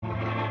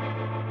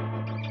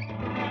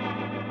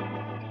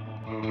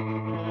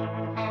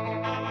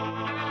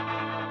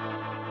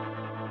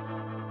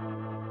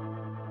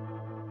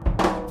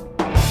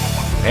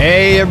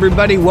Hey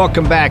everybody,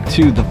 welcome back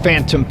to the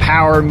Phantom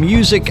Power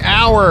Music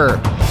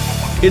Hour.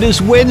 It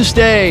is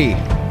Wednesday,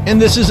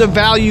 and this is a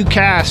value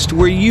cast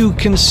where you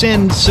can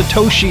send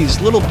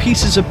Satoshis, little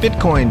pieces of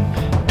Bitcoin,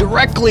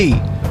 directly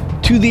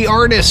to the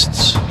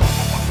artists,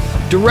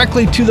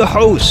 directly to the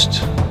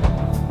host.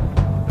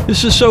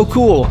 This is so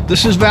cool.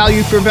 This is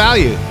value for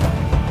value.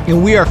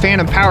 And we are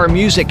Phantom Power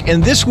Music,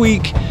 and this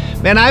week,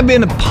 man, I've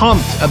been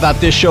pumped about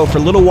this show for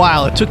a little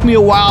while. It took me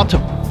a while to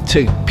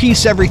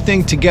piece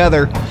everything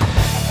together,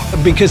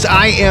 because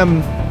I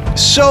am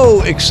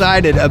so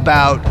excited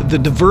about the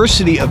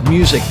diversity of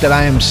music that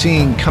I am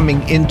seeing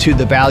coming into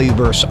the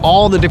Valueverse.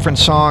 All the different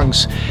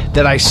songs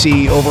that I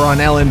see over on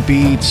LN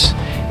Beats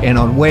and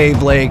on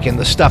Wavelake and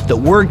the stuff that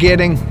we're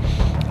getting.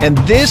 And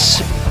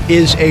this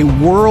is a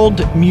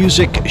world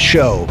music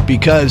show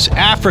because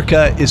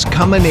Africa is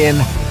coming in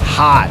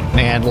hot,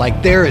 man.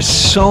 Like, there is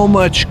so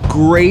much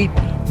great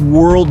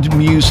world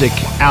music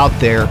out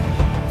there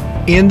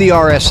in the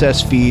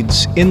RSS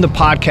feeds, in the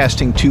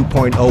podcasting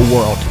 2.0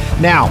 world.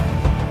 Now,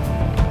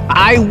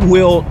 I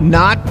will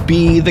not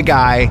be the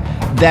guy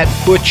that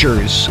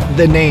butchers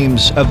the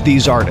names of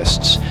these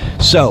artists.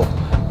 So,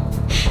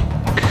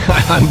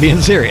 I'm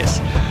being serious.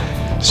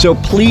 So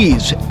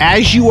please,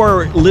 as you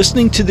are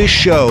listening to this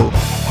show,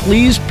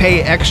 please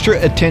pay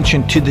extra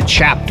attention to the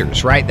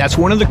chapters, right? That's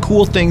one of the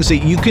cool things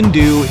that you can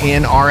do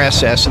in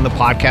RSS and the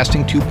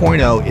podcasting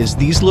 2.0 is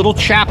these little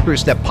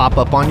chapters that pop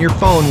up on your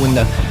phone when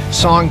the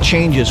song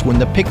changes, when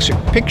the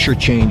picture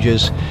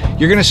changes.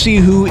 You're going to see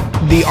who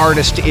the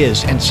artist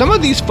is. And some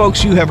of these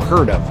folks you have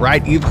heard of,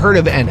 right? You've heard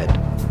of Enid,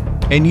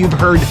 and you've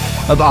heard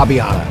of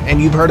Abiana,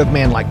 and you've heard of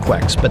Man Like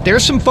Quex. But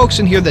there's some folks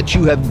in here that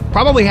you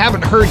probably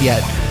haven't heard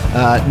yet.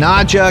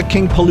 Naja,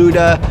 King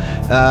Paluda,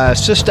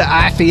 Sister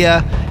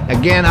Afia.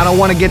 Again, I don't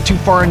want to get too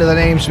far into the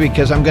names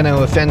because I'm going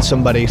to offend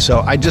somebody. So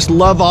I just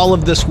love all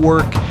of this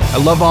work. I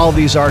love all of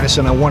these artists,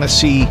 and I want to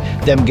see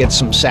them get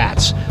some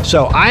sats.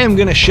 So I am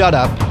going to shut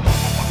up,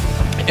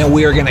 and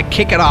we are going to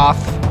kick it off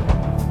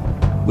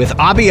with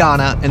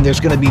Abiana, and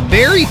there's going to be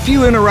very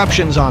few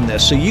interruptions on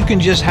this. So you can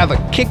just have a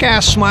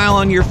kick-ass smile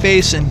on your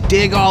face and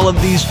dig all of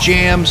these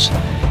jams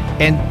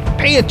and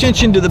pay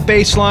attention to the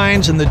bass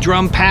lines and the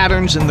drum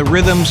patterns and the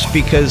rhythms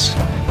because,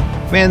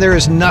 man, there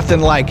is nothing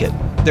like it.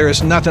 There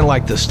is nothing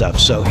like this stuff.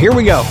 So here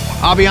we go.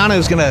 Abiana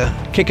is going to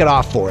kick it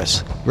off for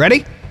us.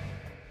 Ready?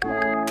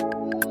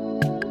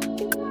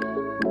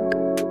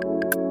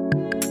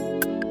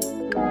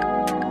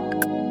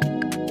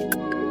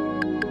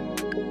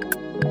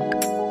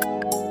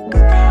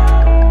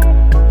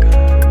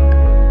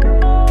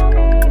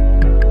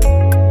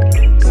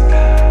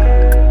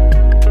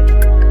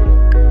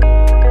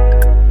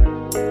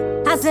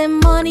 I say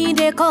money,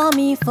 they call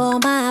me for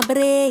my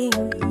brain.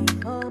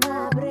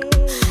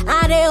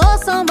 I dey owe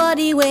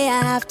somebody where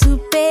I have to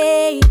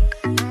pay.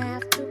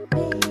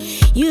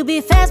 You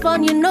be first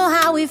born, you know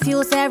how it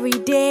feels every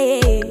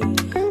day.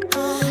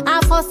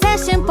 I for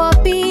session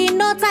puppy,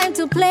 no time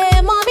to play,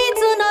 mommy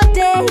to no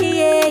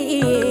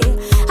day.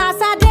 As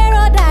I dey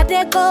road, I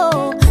dey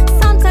go.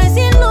 Sometimes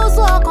you lose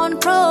all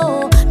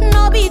control.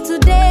 No be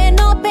today,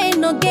 no pain,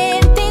 no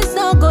gain, things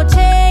no go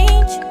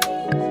change.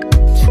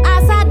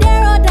 As I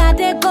dey road, I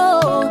dey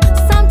go.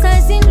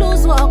 Sometimes you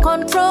lose all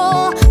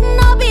control.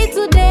 No be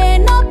today,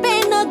 no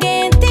pain, no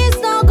gain, things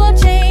no go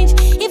change.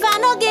 If I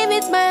no give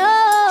it my all,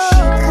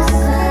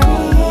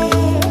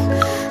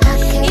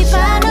 if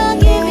I no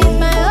give it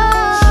my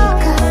all,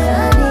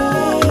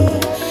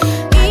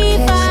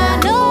 if I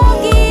no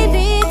give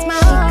it my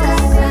all,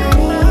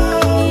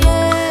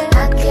 yeah.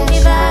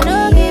 If I no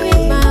give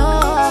it my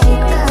all,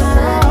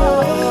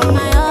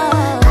 my all.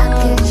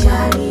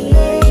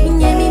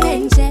 Nyemi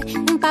menche,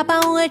 papa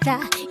ueta,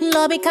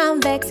 lobby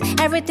convex,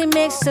 everything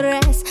makes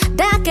stress.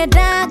 Dake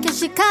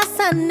she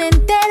casa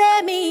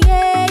nentere mi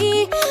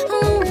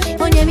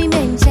onye mi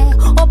menche,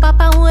 oh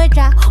papa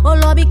ueta, oh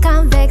lobby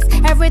convex,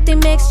 everything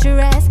makes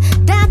stress.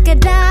 Dake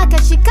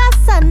she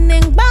casa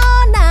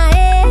nengbona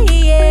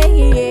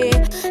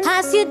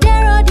as you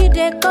dare or you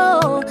dey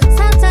go,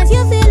 sometimes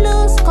you feel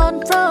lose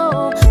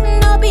control.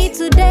 No be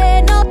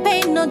today, no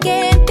pain, no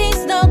gain,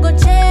 things no go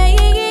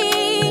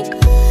change.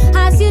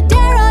 As you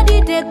dare or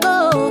you dey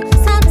go,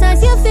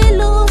 sometimes you feel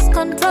lose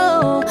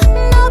control.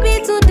 No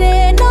be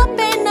today, no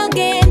pain, no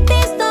gain,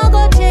 things no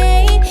go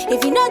change.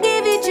 If you no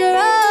give it your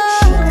all,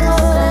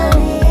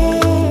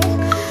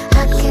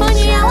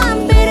 only I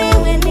want better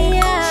when you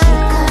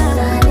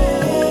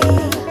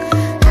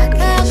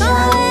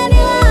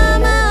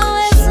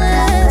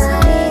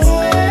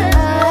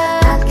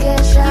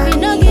if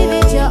you no give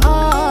it your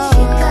all,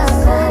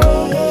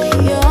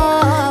 your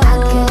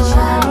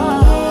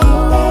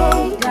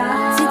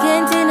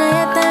Sikenti na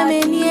yata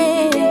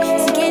menye,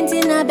 sikenti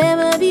na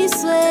bema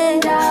biswe,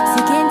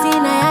 sikenti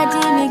na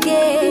yadi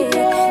mige,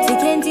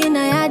 sikenti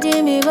na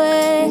yadi miwe,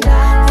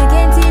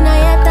 sikenti na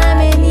yata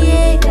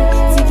menye,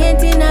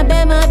 sikenti na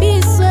bema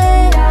biswe,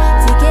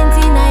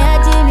 sikenti na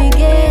yadi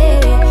mige,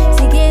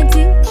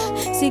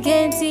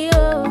 sikenti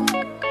oh.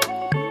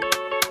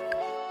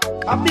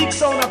 A big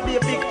sound, a play a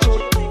big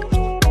tune.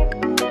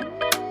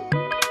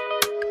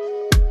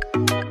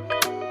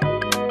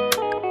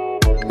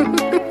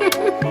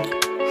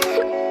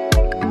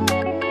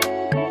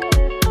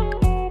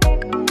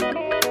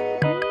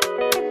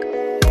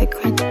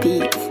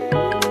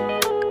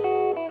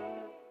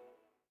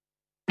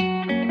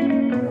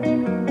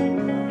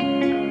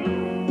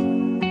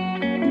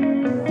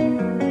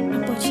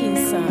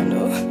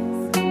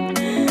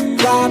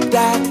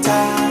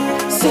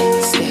 data,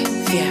 say,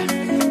 yeah.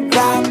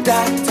 Rap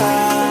data.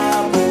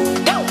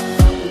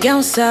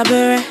 Girl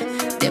sabre,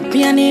 the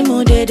piano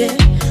modede.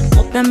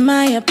 Open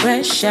my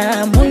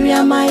pressure,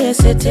 Muria my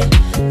city.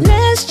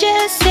 Let's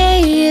just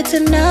say it's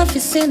enough,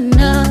 it's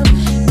enough.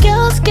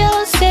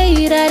 Girls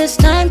say that it's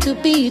time to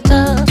be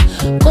tough.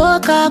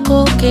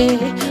 Coca-Cola,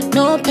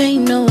 no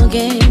pain, no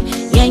gain.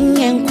 Yang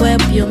yang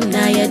kwepium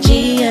na ya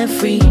G and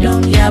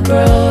freedom, yeah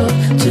bro.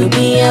 To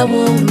be a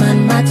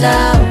woman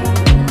matter.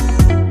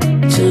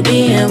 To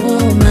be a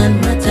woman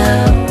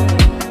matter.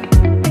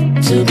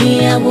 To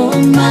be a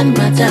woman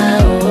matter.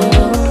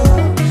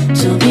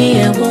 To be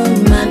a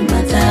woman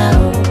matter.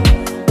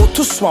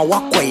 Otuswa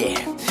wakwaye.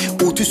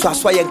 Otuswa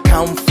swaye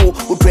kamfo.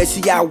 O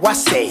dressy ya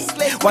wase.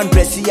 One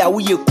dressy ya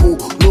we cool.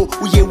 No,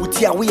 we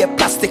wuti ya we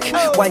plastic.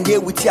 One year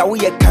wuti ya we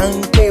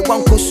kanke.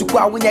 One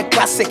kosukwa we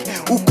classic.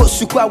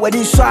 Ukosukwa we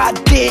in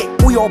swade.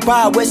 We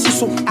oba we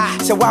siso.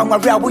 Se wa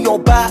rea we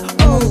oba.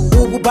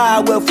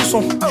 Uba we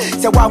fuso.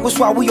 Se wa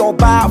guswa we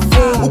oba.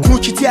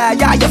 Ukuchiti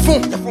ya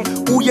fun.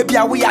 Uye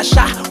bia we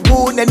asha.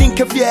 Wo na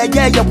ninka fie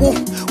ya wo.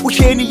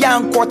 Usheni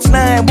young court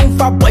na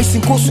mumfa boys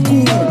in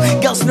kosuku.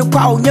 Girls no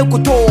kwa onye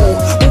koto.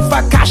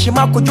 Mumfa cash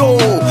makojo.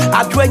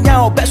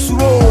 Adwenya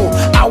obesuro.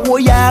 Awo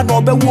ya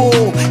no bewo.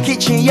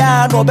 Kitchen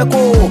ya no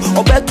beko.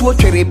 Obetu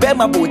otwere be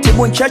mabote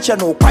mon cheche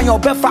no kwan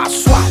obefa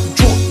so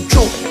jo.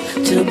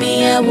 To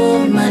be a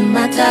woman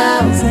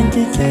matter.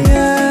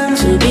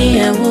 To be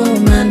a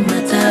woman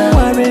matter.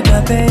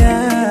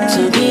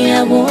 To be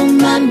a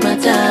woman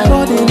matter.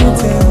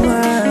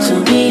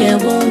 To be a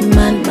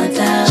woman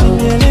matter.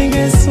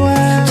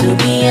 To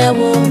be a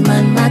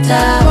woman matter.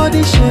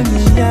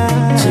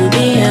 To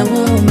be a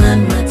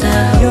woman matter.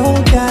 You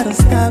gotta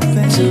stop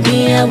it. To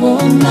be a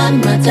woman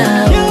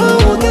matter. You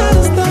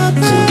gotta stop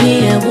it. To be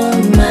a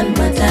woman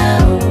matter.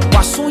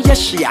 Waso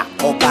yeshia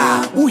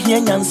oba,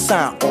 uhie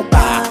nyansa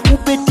oba,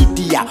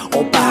 ubedidia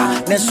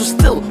oba, nenso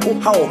still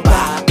uha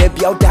oba,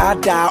 baby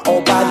dada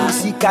oba,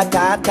 musika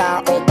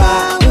dada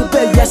oba,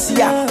 ube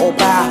yesia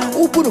oba,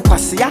 ubunu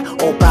kwasia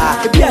oba,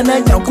 ebi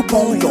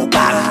ananyakupon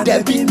yoba,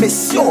 debi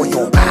mesio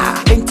yoba,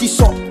 enti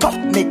so top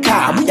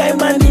neka, muya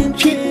imani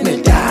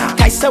nchimeda,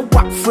 kaisa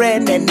wak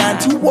friend and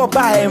nanti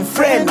woba and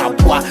friend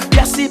apwa,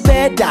 yasi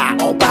beda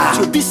oba,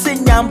 chobise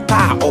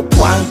nyampa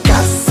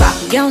opwankasa.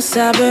 Girl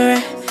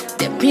sabre.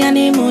 The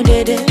piano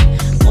modede.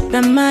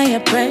 Open my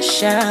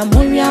pressure,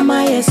 Muria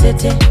my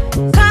city.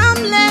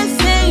 Come,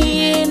 let's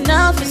say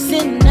enough is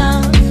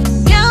enough.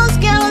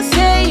 Girls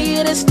say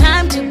it is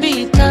time to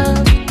be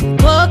tough.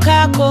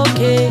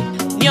 Coca-Cola,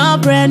 your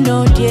brand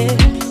no dear.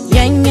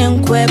 Yang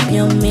yang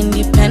kwepium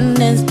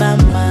independence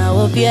bama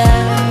obia.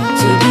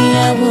 To be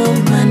a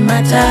woman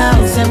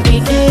matter, some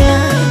people.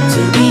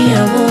 To be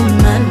a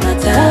woman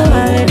matter,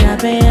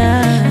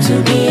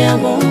 to be a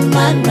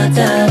woman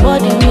matter. What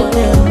do you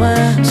do?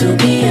 To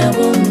be a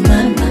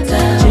woman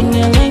matter.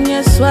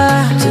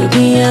 To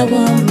be a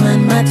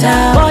woman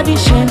matter. Body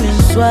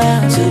shaming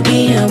swell. To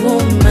be a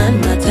woman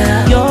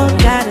matter. You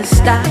gotta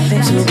stop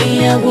it. To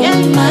be a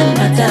woman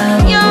matter.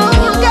 You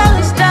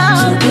gotta stop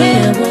it. To be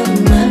a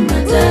woman matter.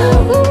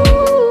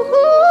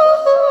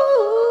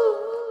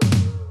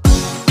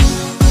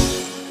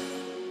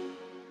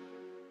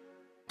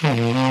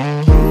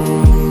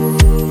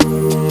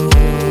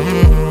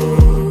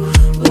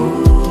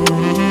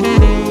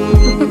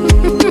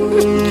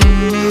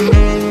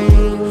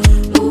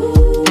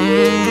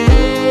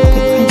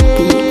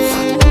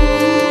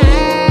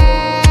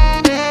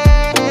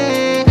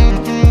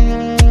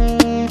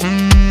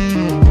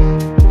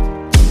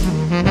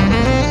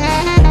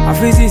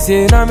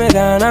 Say na me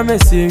da na me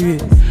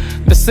serious.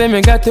 Me say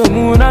me got to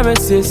move na me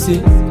say.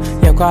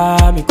 Ya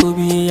kwa mi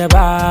kubi ya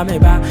ba me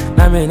ba.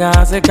 Na me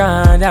na se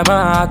kan ya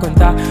ma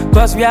konta.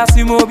 Cause we are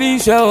si mo bi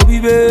show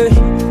bibe.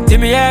 Ti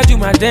me ya do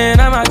my den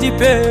na ma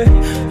tipe.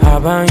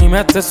 Aban yi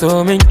meta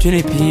so me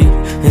chuni pi.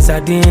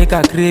 Inside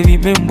ka krevi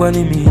me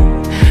mboni mi.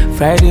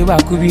 Friday ba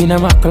kubi na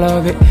ma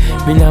club.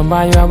 Me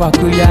nyamba yo ba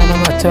kuya na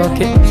ma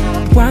choke.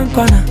 One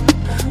corner,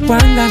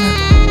 one gana.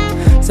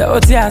 So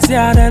oti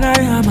asia na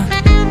yama.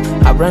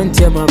 I brand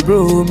here my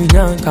bro, me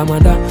young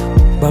kamada.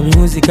 But me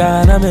music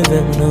na me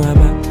vem no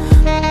aba.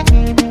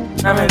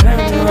 Na me vem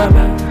no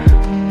aba.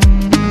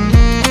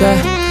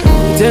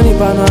 Tell me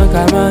pano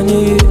kamani.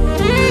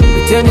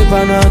 Tell me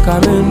pano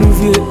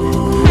kamenu.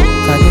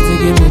 Kagete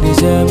give me the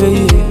shabby.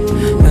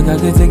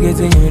 Kagete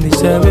give me the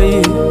shabby.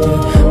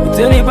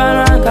 Tell me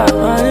pano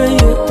kamani.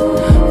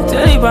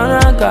 Tell me pano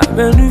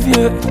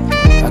kamenu.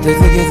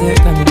 Kagete give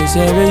me the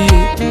shabby.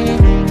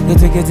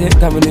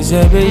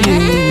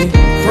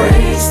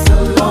 Praise the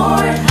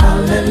Lord,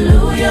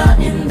 hallelujah,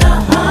 in the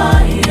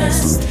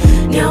highest.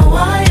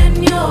 Nyawa and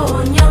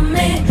yo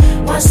nyame,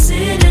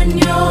 wasid and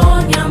yo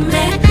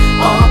nyame.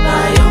 All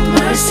by your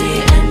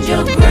mercy and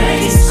your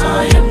grace, I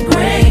am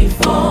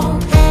grateful.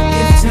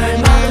 You've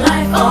turned my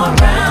life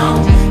around,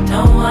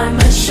 now I'm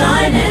a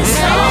shining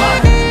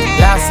star.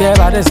 Last year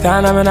by this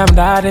time I'm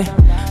daddy.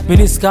 Me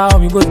this cow,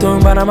 me go to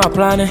but I'm a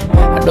planning.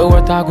 I know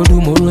what I could do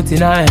more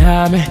routine I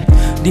have me.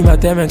 Di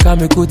mateme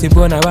kame kuti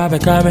bona wabe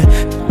kame.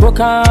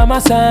 Boka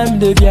masam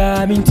de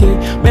via minte.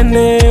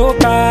 Mene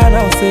oka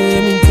na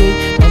ose minte.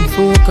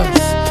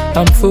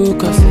 I'm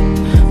focused.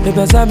 The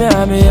best I'm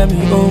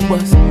own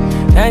boss.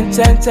 And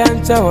chan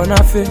on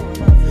a fit.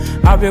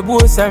 I'll be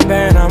boss and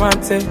ben a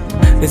mante.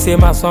 They say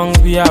my songs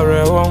be a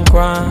real one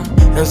crown.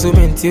 And so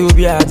mean to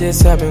be a just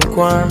 7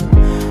 crown.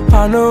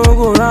 I know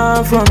go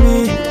round from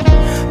me.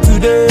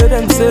 Today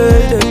them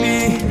say they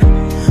be.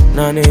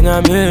 Nani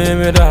na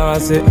me da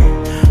say.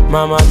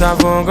 Mama ta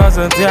phone cause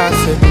I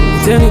say.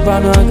 Teni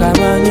pano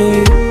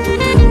kamani.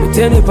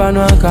 Teni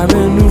pano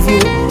kamenu.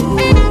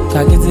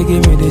 Kakete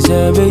give me the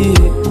shabby.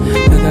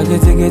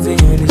 Kakete give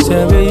me the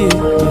shabby.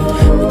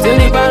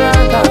 Teni pano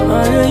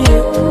kamani.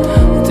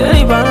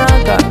 Teni pano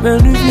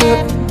kamenu.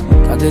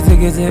 Kakete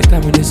give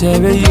me the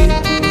shabby.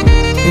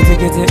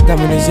 Kakete give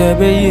me the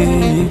shabby.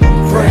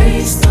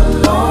 Praise the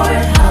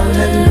Lord,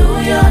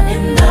 hallelujah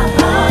in the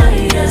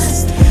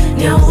highest.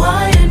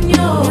 Nyawaya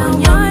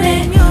nyame,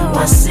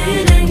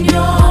 wasile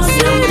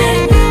nyame.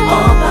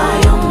 All by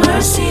your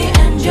mercy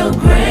and your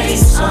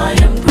grace, I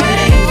am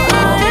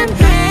grateful.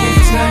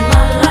 You've turned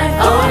my life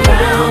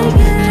around.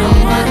 No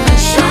one can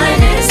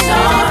shine a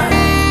star.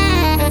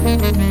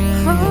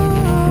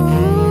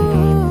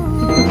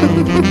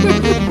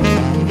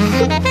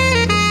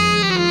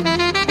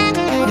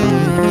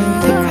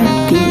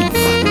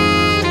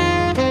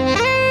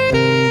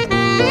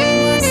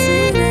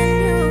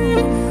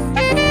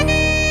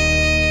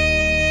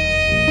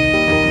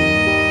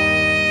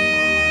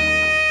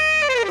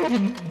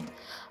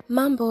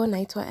 Mambo,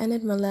 naitwa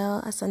Enid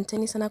Malel.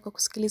 Asanteni sana kwa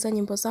kusikiliza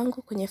nyimbo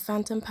zangu kwenye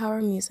Phantom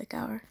Power Music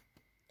Hour.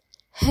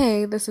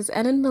 Hey, this is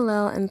Enid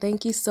Malel and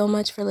thank you so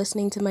much for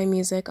listening to my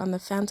music on the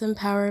Phantom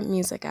Power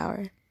Music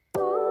Hour.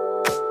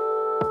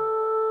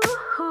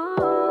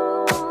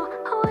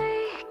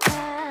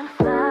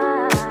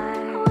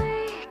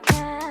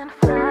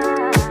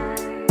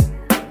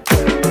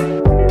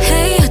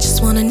 Hey, I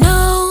just wanna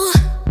know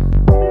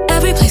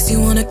every place you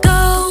wanna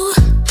go.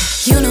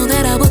 You know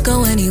that I would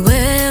go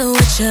anywhere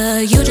with ya.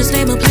 You just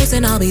name a place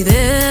and I'll be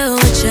there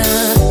with ya.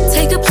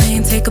 Take a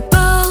plane, take a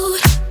boat,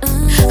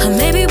 or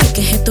maybe we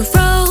can hit the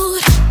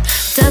road.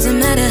 Doesn't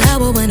matter how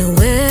or when or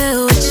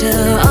where with ya.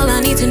 All I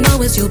need to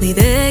know is you'll be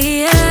there,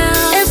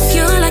 yeah. If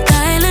you like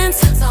islands,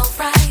 it's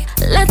alright.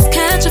 Let's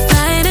catch a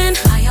flight and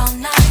fly all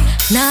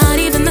night. Not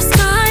even the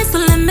sky's the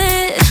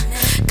limit,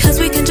 cause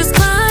we can just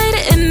glide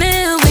in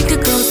it. We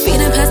could go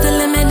speeding past the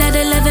limit at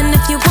 11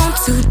 if you want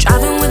to.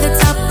 Driving with the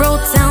top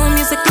road sound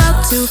music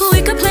loud too.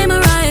 We could play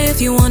Mariah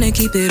if you wanna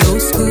keep it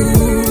old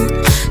school.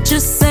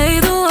 Just say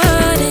the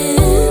word and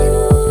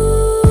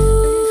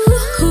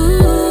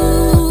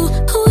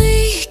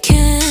we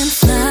can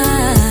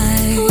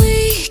fly.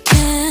 We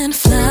can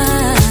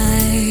fly.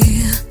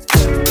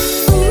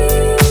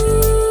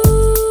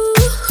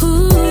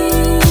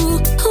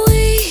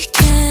 We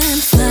can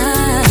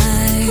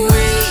fly.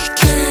 We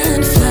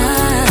can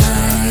fly.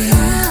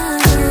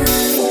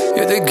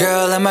 You're the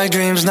girl in my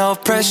dreams, no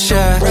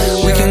pressure.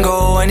 We can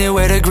go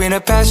anywhere to greener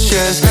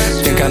pastures.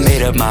 Think I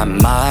made up my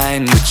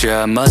mind with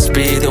ya. Must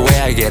be the way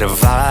I get a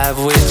vibe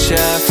with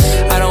ya.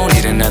 I don't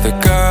need another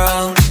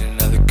girl.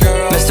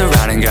 Messed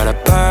around and got a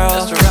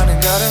pearl.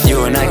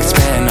 You and I can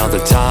spend all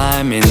the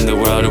time in the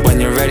world. When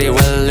you're ready,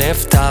 we'll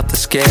lift up the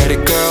scaredy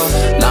girl.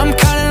 Now I'm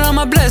counting on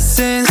my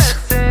blessings.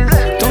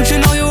 Don't you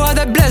know you are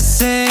that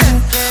blessing?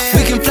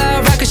 We can fly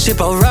a rocket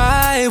ship, I'll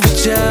ride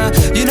with ya.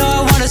 You know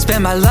I wanna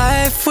spend my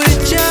life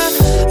with ya.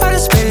 Outer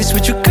space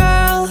with you,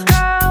 girl.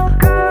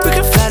 We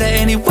can fly to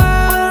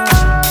anywhere.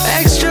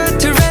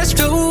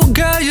 Extraterrestrial,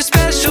 girl, you're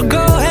special.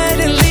 Go ahead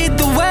and lead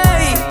the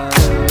way.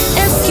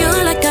 If you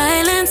like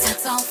islands,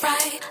 that's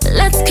alright.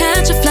 Let's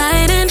catch a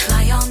flight and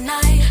fly all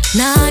night.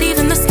 Not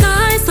even the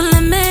sky's the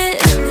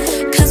limit,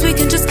 cause we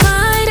can just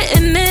glide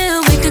in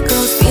it. We could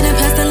go speeding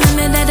past the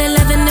limit at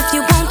 11 if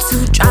you want to.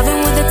 Driving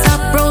with the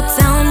top road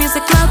sound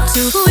music loud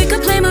too. We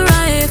could play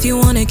Mariah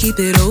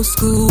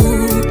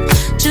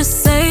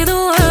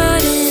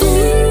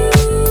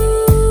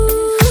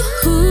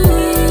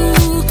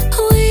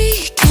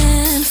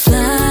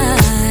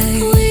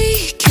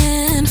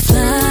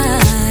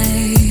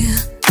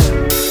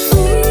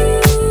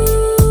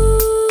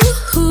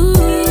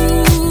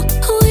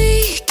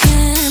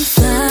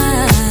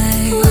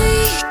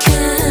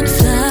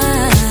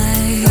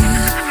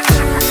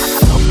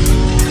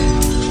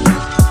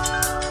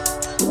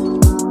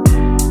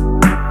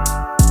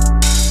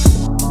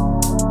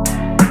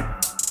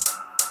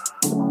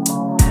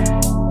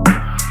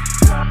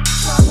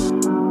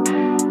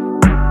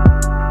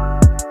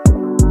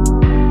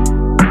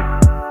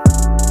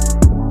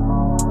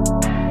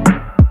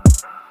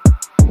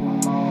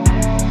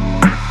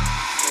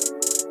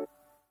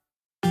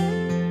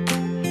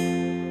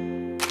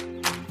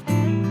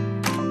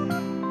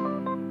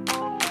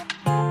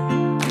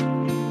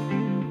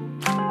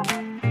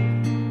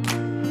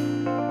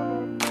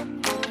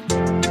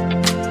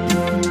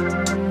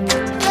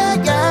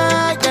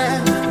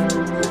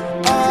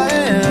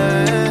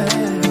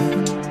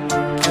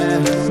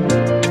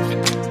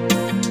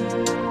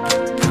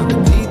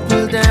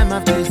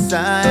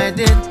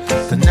decided,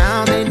 so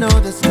now they know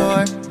the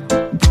score.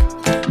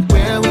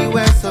 Where we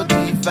were so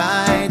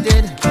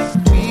divided,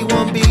 we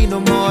won't be no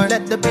more.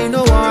 Let there be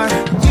no war.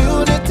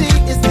 Unity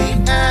is the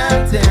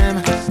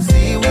anthem.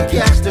 See, we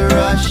catch the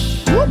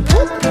rush.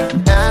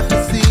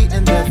 Apathy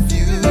in the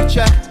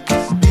future.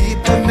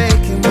 People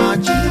making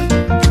much.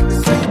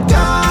 See,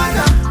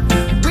 Ghana,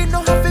 we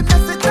know how to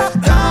mess it up.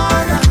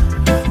 Ghana,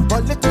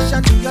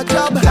 politician, do your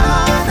job.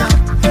 Ghana,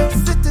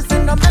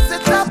 citizen, don't mess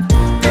it up.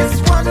 This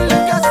one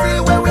legacy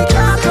where we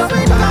can't go.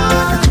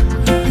 Ghana,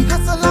 we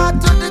hustle hard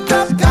to the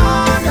top.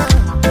 Ghana,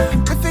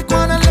 if we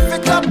wanna live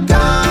it up.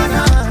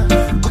 Ghana,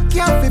 we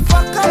can't be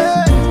fucked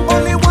up.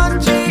 Only one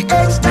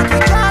GH that we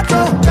got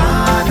to.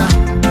 Ghana,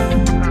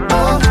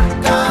 oh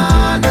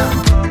Ghana,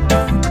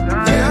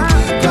 here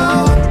we go.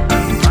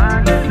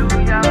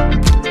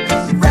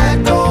 Red,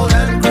 gold,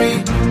 and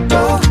green,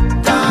 go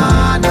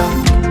Ghana,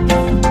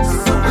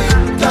 sweet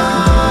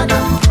Ghana,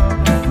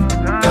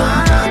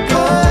 Ghana,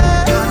 go.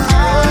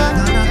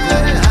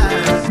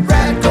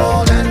 Red,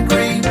 gold, and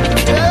green,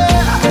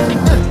 yeah.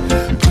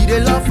 We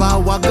dey love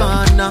our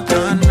Ghana,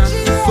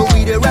 so we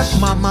dey rep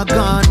Mama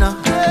Ghana.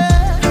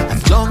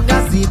 As long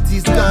as it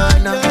is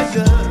Ghana,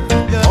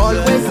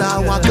 always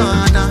our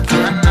Ghana.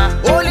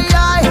 Only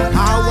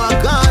our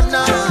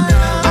Ghana.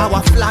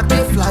 Our flag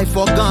they fly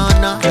for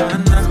Ghana.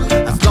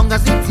 As long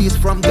as it is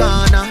from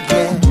Ghana,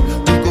 yeah,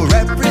 we go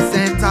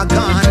represent our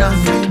Ghana.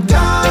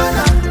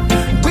 Ghana,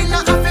 we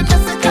not have to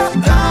mess it up.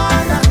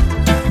 Ghana,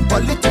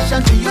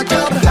 politician do your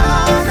job.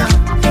 Ghana,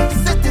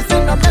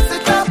 citizen don't mess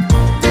it up.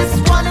 This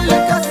one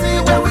legacy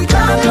where we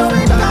got to.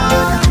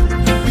 Ghana,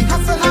 we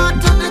hustle hard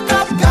to the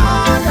top.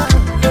 Ghana,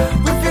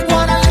 if we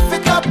wanna lift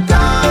it up.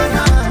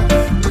 Ghana,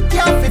 we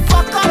can't be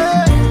fucked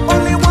up.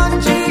 Only one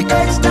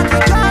GH that we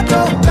got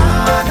to.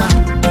 Ghana,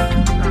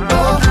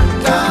 oh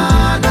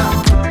Ghana,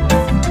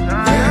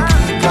 here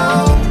we go.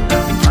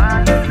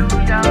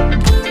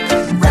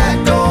 Red,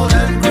 gold,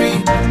 and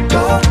green,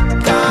 go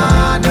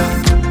Ghana,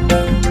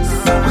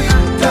 sweet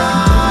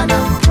Ghana,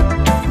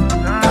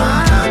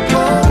 Ghana,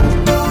 go.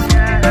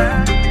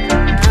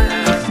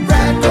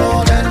 Red,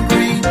 gold, and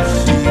green,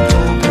 she go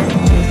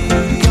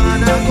breathe.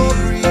 Ghana go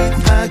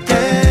breathe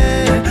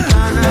again.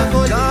 Ghana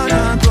go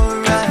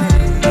rise.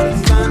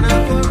 Ghana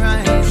go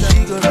rise. She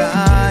go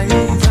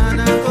rise.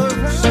 Ghana go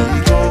rise. She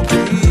go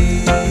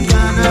breathe.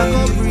 Ghana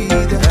go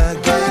breathe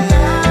again.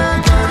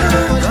 Ghana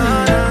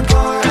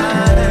go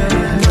rise.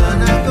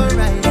 Ghana go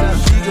rise.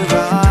 She go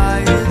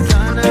rise.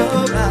 Ghana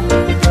go rise.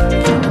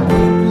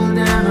 People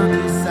down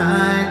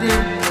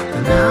undecided,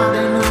 but now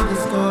they know the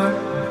score.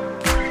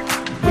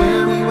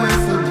 Where we were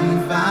so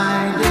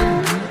divided,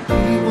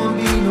 we won't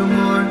be no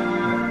more.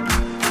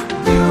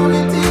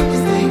 Unity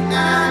is the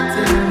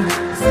anthem.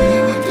 See,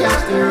 we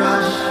catch the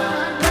rush.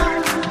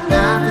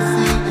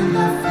 Apathy in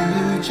the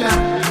future.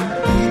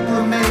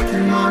 People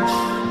making much.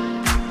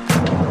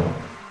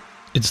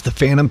 It's the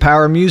Phantom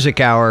Power Music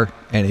Hour,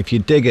 and if you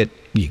dig it,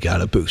 you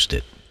gotta boost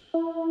it.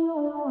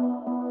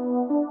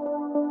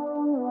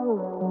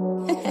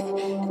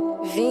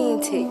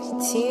 Vintage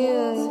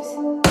tunes.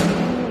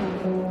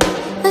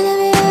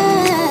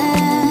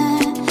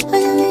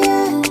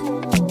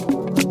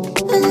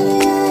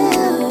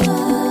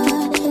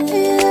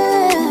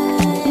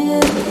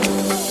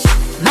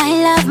 My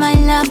love, my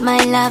love, my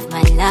love,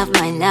 my love,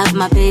 my love,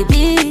 my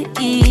baby.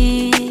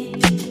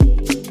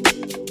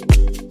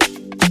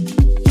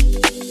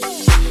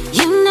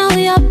 You know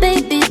your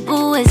baby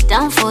boo is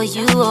down for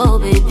you, oh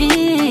baby.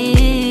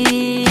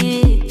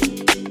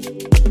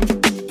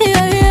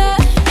 Yeah, yeah.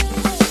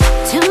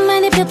 Too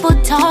many people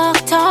talk,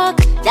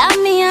 that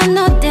me I'm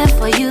not there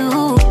for you.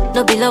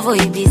 No be love or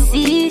you be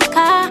sick,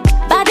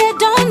 but they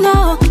don't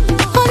know.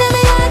 Oh, let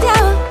me hear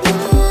down.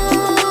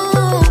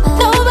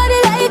 Nobody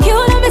like you,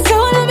 let me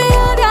see, let me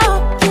hear down.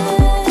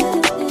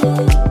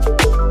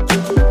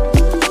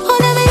 Oh,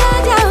 let me hear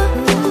down.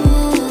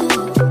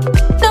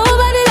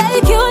 Nobody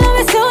like you, let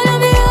me see, let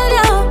me hear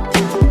down.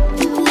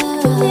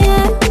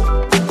 Yeah.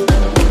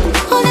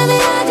 Oh, let me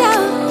hear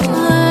down.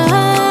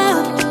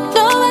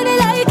 Nobody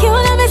like you,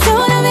 let me see,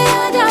 let me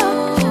hear down.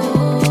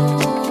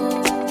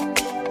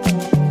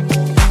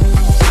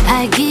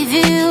 I give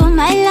you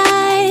my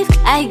life,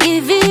 I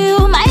give you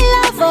my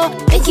love, oh.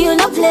 Make you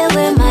not play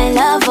with my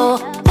love, oh.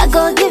 I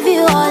go give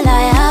you all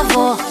I have,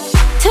 oh.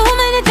 Too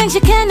many things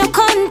you cannot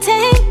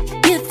contain.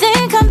 You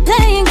think I'm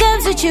playing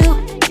games with you,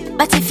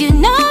 but if you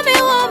know me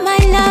want my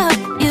love,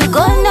 you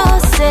gonna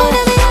say, oh,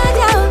 let me hear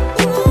down.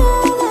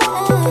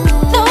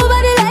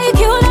 Nobody like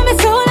you, let me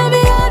see, let me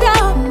hear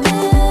down.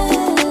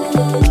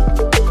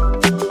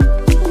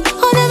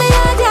 Oh, let me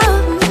hear down.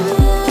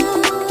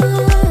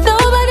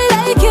 Nobody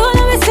like you,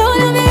 let me see,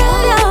 let me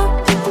hear down.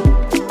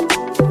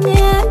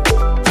 Yeah.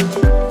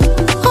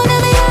 Oh, let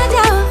me hear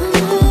down.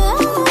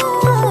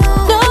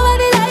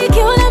 Nobody like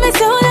you, let me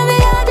see, let me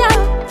hear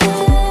down.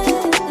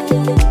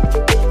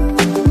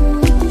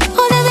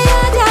 Oh, let me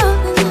hear down.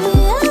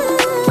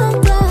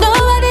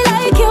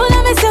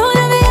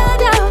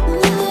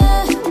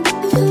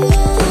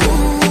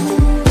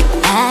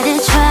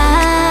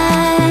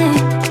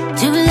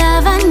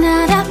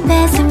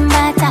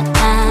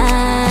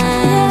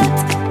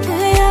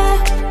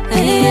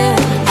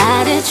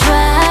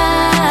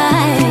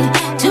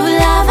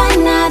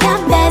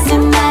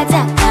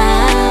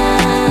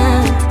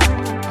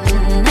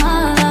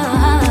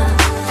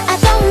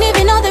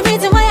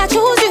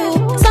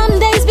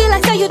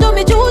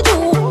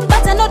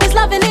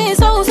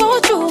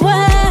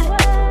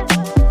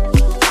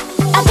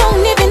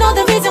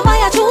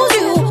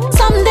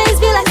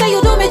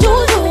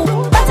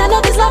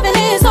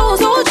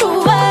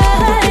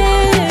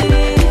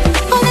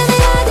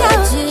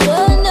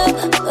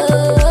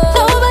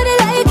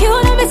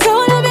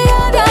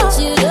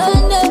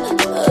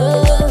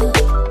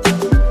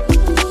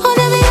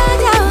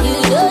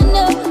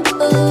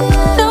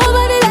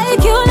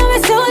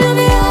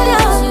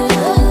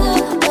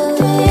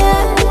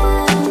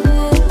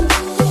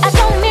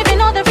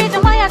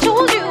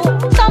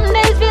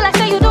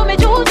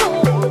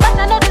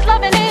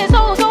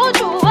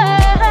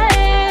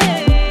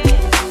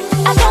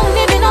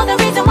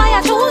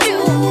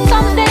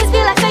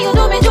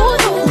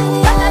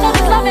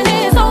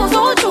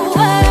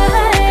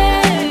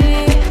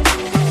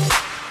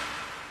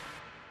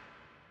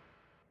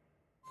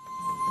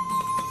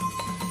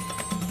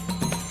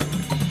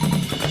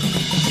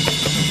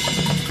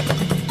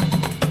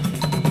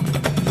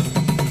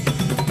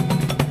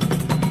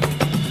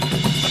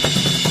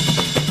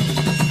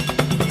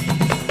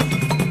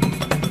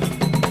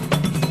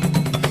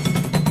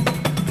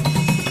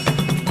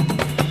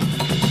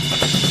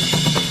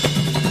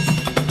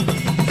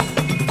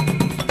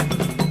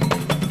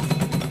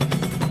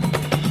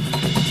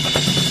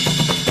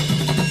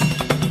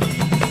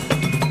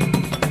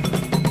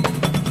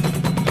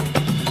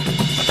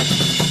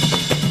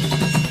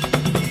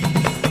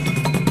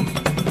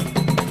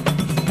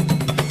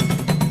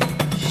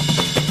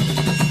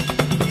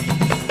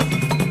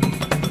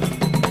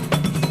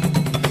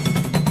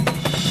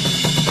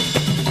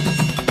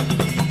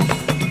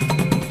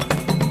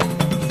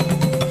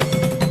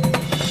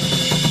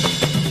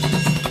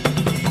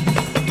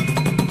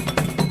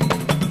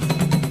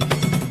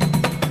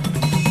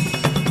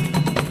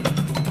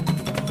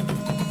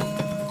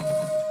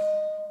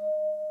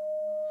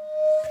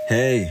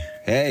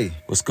 Hey,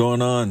 what's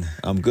going on?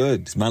 I'm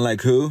good. Smell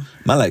like who?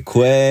 Man like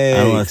Quay.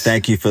 I want to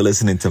thank you for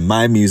listening to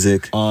my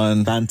music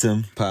on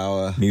Phantom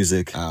Power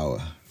Music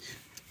Hour.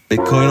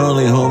 Bitcoin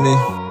only,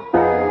 homie.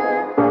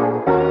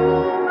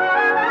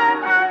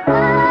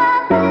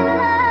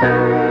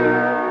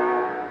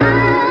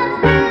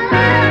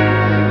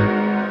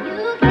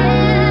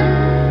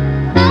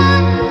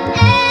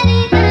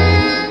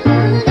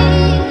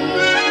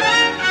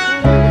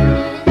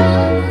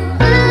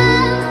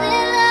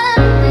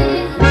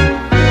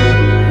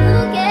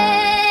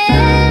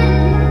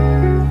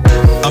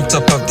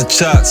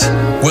 Shots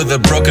with a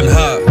broken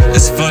heart.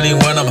 It's funny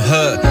when I'm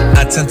hurt,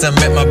 I tend to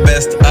make my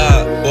best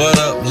art. What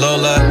up,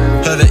 Lola?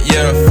 Heard that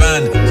you're a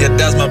fan. Your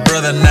dad's my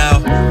brother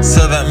now,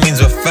 so that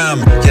means we're fam.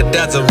 Your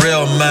dad's a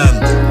real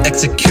man,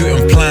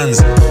 executing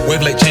plans.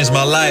 Wavelake changed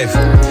my life.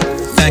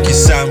 Thank you,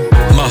 Sam.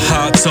 My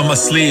heart's on my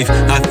sleeve,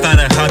 I find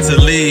it hard to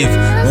leave.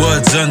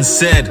 Words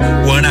unsaid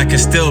when I can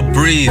still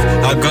breathe.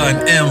 I got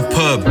an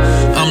M-pub,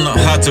 I'm not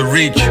hard to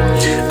reach.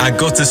 I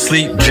go to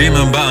sleep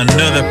dreaming about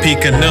another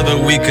peak, another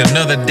week,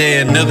 another day,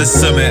 another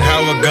summit.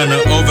 How we're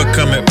gonna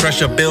overcome it.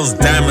 Pressure builds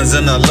diamonds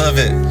and I love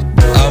it.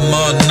 I'm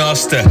on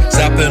Noster,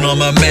 zapping on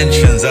my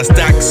mentions. I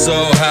stacked so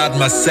hard,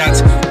 my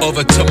sats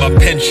overtook my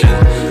pension.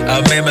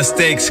 I've made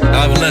mistakes,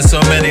 I've learned so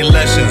many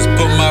lessons.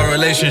 Put my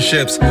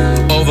relationships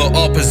over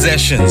all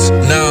possessions.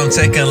 Now I'm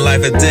taking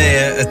life a day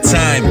at a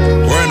time.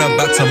 Worrying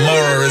about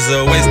tomorrow is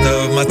a waste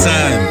of my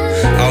time.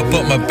 I'll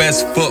put my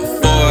best foot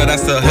forward, I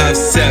still have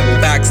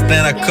setbacks.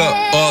 Then I cut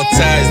all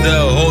ties that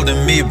are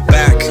holding me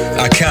back.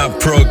 I can't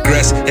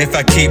progress if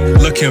I keep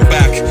looking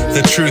back.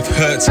 The truth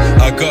hurts,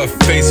 I gotta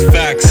face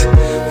facts.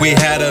 We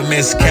had a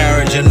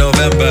miscarriage in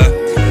November.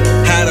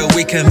 Had a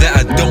weekend that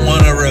I don't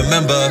wanna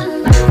remember.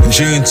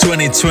 June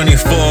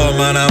 2024,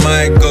 man, I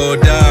might go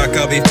dark.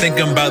 I'll be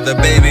thinking about the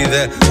baby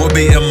that will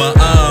be in my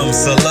arms.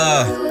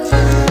 Salah,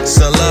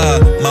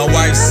 my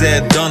wife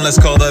said, don't let's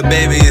call the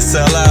baby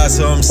Salah.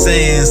 So I'm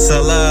saying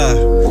Salah.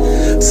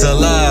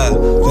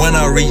 When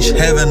I reach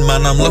heaven,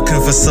 man, I'm looking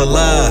for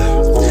Salah.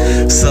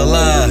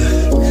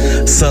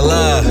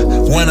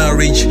 When I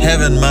reach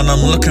heaven, man,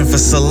 I'm looking for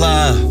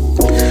Salah.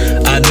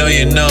 I know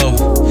you know,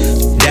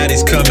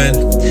 daddy's coming.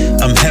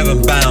 I'm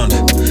heaven bound,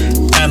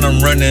 and I'm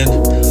running.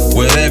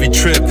 With every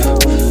trip,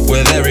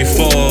 with every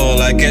fall,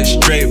 I get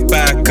straight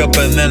back up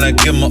and then I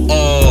give my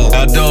all.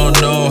 I don't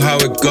know how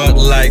it got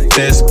like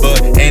this,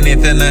 but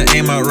anything I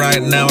aim at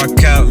right now I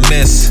can't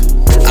miss.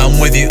 I'm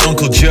with you,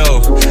 Uncle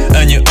Joe,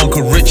 and your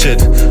Uncle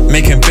Richard,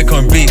 making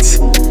Bitcoin beats.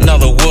 Now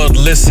the world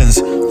listens.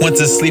 Went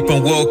to sleep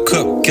and woke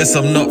up, guess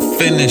I'm not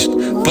finished.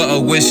 But I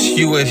wish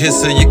you were here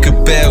so you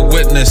could bear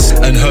witness.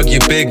 And hug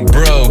your big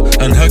bro,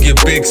 and hug your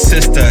big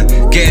sister.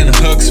 Getting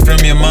hugs from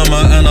your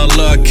mama and a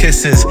lot of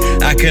kisses.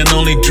 I can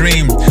only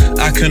dream,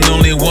 I can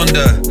only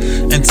wonder.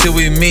 Until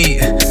we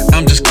meet,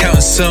 I'm just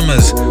counting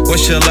summers.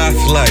 What's your laugh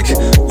like?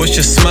 What's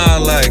your smile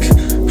like?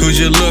 Who'd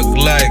you look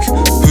like?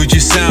 Who'd you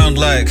sound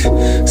like?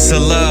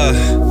 Salah.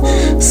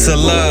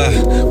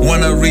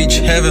 When I reach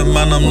heaven,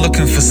 man, I'm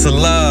looking for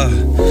Salah.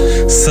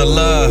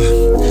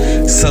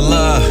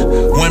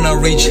 When I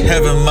reach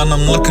heaven, man,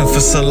 I'm looking for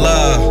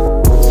Salah.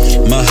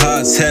 My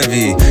heart's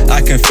heavy,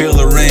 I can feel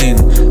the rain.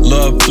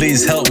 Lord,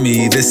 please help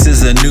me, this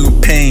is a new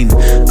pain.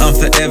 I'm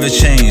forever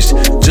changed,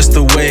 just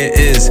the way it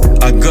is.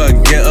 I gotta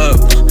get up,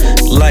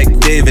 like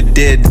David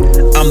did.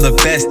 I'm the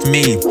best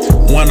me,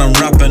 when I'm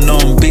rapping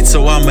on beats,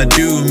 so I'ma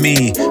do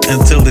me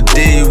until the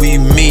day we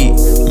meet.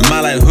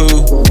 My like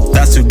who?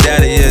 That's who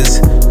daddy is.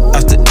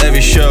 After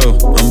every show,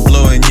 I'm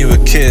blowing you a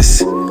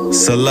kiss.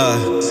 Salah.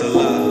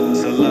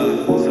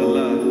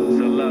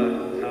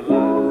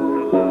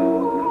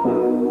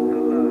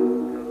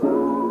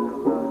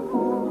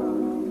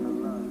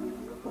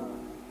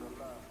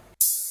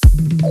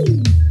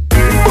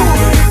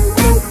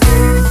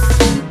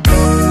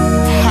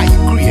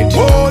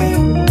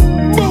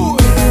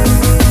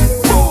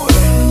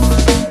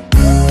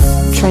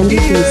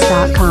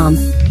 trendybeats.com.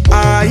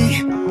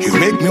 You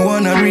make me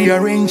wanna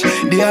rearrange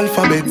the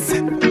alphabets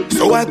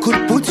so I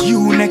could put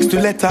you next to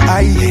letter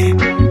I.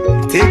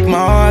 Take my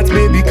heart,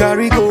 baby,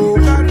 carry go.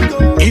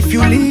 If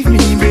you leave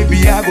me,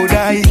 baby, I go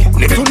die.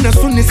 Nesuna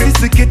suni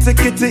sisi kete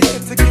kete.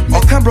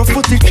 Okambro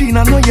footy tree,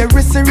 I know you're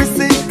risi.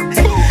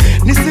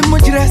 Nisi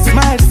mujire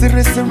smile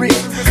siri.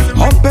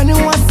 Ompeni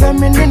wasa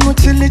mene no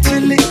chili.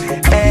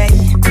 Hey,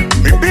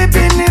 me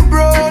baby ni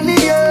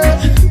brownie,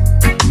 yeah.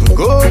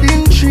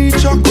 Golden tree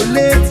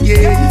chocolate,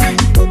 yeah.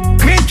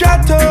 Me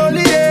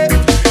chatoli, yeah.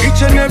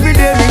 Each and every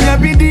day, me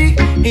happy day,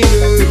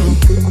 yeah.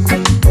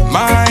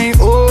 My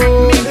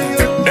own.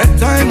 That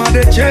time of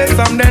the chase,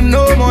 I'm then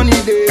no money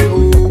day,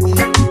 oh.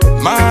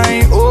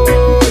 My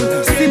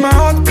own. See my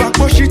heart back,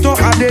 push it up,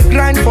 I dey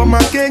grind for my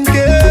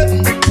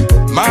kenke.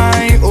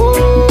 My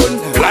own.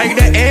 Like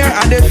the air,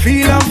 I dey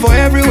feel am for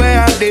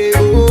everywhere I dey,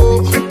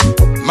 oh.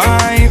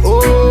 My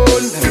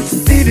own.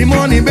 See the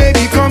money,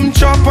 baby, come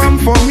chop am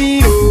for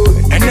me, oh.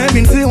 And I've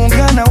been saying,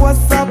 Ghana,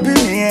 what's up in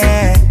me,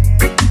 yeah?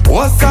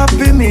 What's up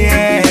in me,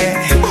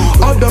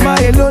 yeah? Although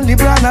my lonely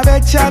brand, I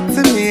bet chat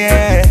to me,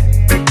 yeah.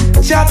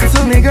 chat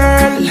to me,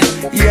 girl.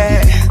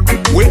 Yeah,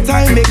 wait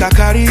time make I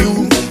carry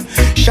you.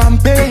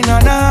 Champagne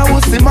and I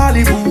was in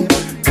Malibu.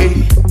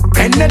 Hey.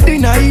 And the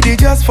dinner I eat it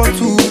just for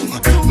two.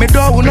 Me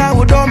do now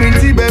would do me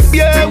tea baby.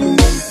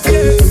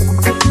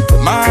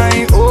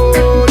 My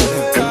own.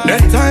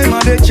 That time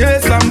I the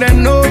chase and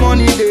then no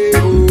money they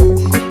owe.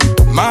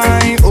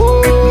 My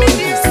own.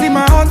 See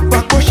my heart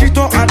back push it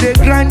on and they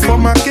grind for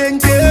my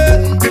kenke.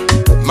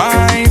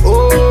 My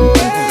own.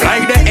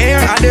 Like the air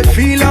I they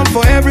feel am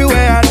for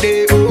everywhere I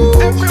they owe.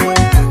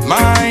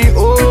 My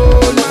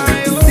own.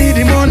 See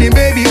the money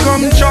baby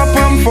come chop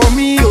am for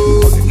me oh.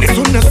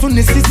 The sun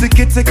is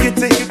kitty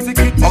kitty.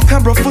 On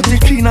camera footage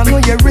clean I know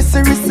you're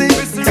rissy.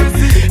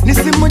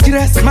 Nisi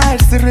mujira smile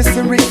siri.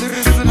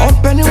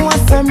 Open it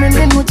once I'm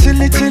in no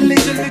chilly.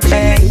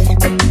 Hey,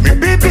 me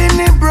baby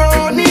ni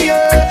brownie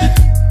yeah.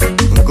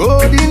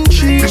 Golden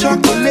tree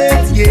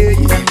chocolate yeah.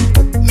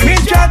 Me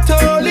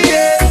chatoli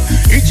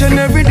yeah. Each and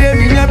every day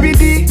me a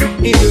bidi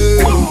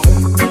yeah.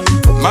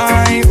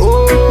 My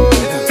own.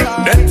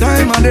 That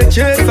time I the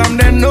chase and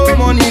then no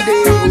money day.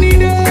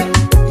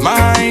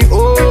 My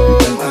own.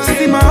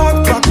 See my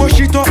heart back push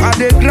it on and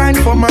they grind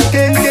for my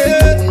kenke.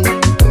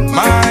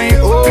 My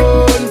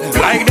own.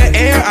 Like the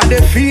air and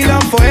the feel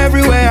am for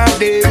everywhere I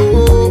they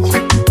go.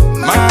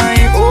 My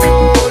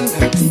own.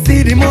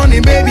 See the money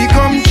baby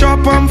come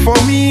chop am for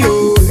me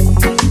oh.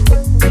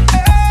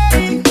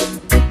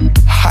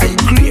 High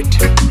grade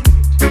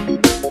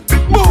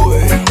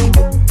boy.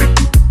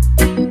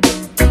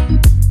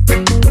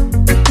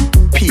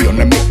 P on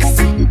the mix.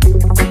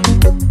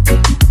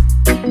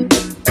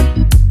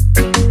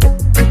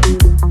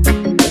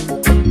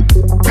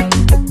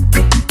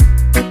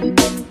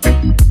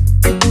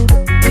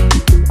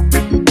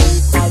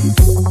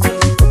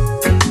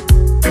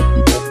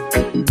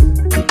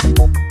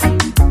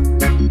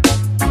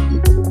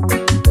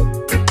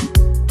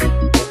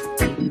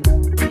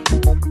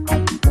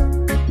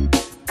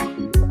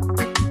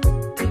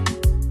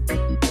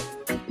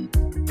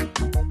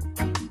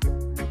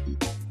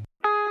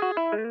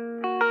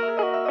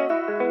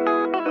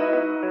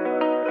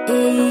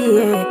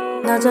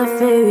 Not a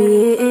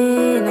fairy,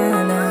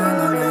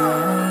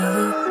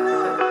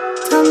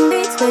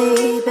 Tommy,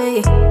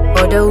 baby.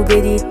 Although be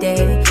the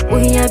day,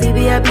 we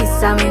have be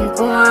something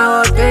come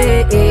out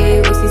day.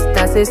 We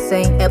sister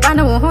say, a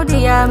banner won't hold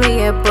the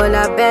army, a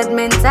polar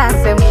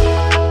badminton.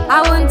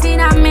 I want in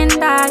a man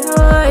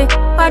die,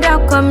 but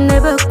I'll come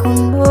never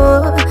come.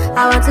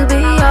 I want to be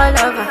your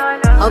lover.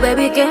 Oh,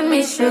 baby, give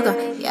me sugar.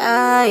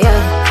 Yeah.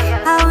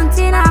 I want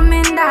in a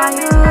man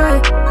die,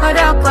 but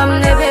I'll come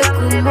never come.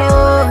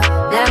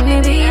 Let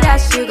me be that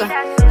sugar.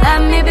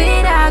 Let me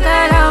be that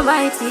girl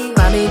almighty.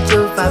 Fami cho.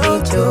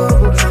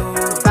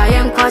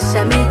 Brian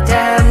Kosha me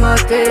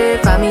demote.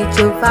 Fami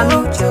cho.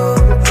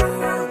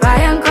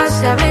 Brian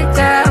Kosha me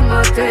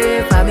demote.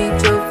 Fami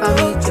cho.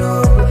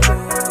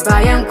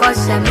 Brian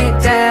Kosha me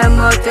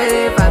demote.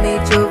 Fami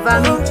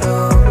cho.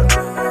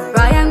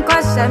 Brian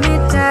Kosha me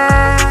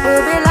demote.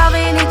 We'll be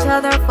loving each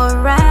other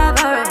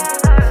forever.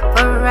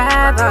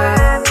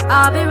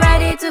 I'll be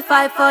ready to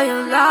fight for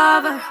your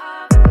lover.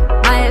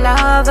 My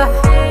lover,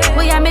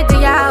 we are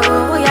media,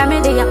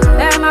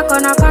 Emma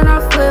gonna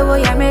free,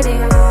 we are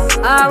media.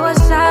 I was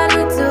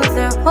shining to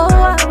the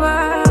whole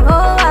world.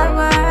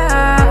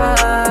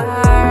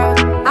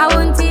 I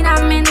want in a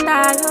man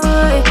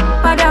die,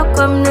 but I'll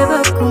come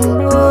never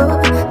come.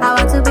 I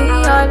want to be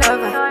your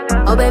lover.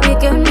 Oh baby,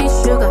 give me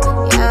sugar,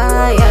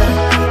 yeah.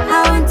 I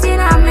want in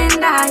a man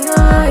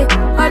die,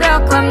 but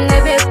I'll come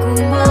never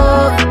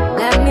come.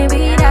 Let me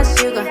be that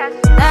sugar,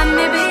 let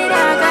me be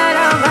that girl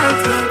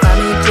almighty.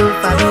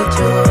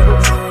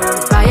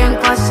 Brian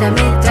Kosha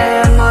me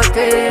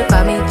demote.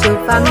 Fami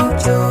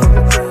cho.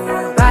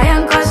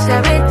 Brian Kosha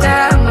me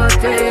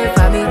demote.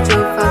 Fami cho.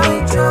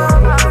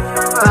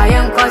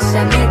 Brian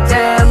Kosha me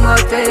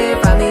demote.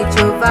 Fami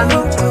cho.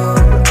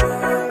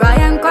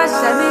 Brian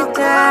Kosha me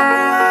demote.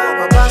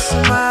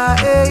 Babasma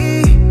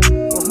eh.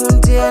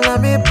 Umunti ana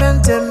me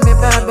pente me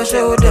baba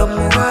show them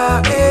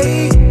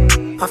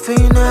I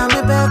feel now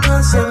me back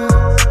on some.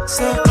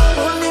 Say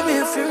only me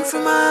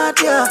from my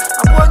dear.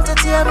 I want to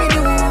tell me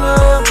do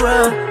bro.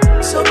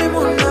 So me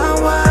wanna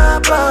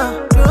wapa.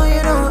 Girl,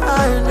 you know I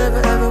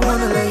never ever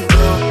wanna let you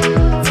go.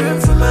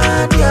 From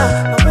my dear.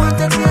 I want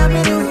to tell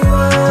me do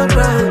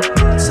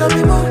bro. So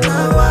me wanna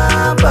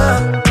wapa.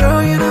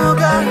 Girl, you know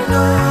God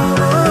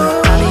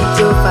know.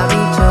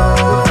 Fami cho.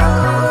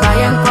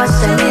 Brian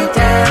Kosha me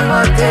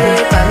demote.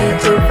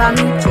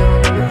 Fami cho.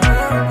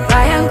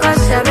 Brian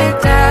Kosha me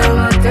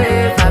demote.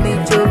 Fami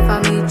cho.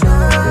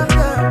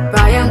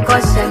 Brian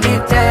Kosha me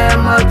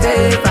demote.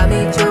 Fami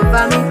cho.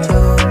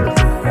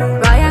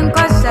 Brian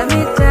Kosha me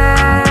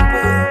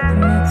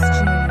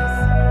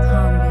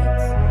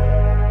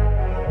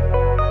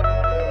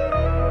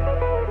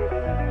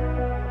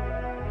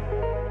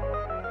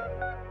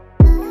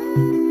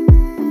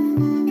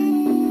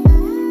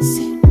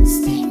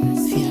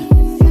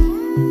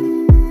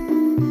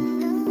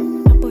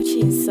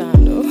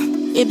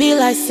It be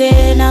like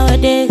say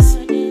nowadays,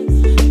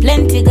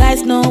 plenty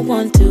guys no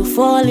want to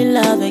fall in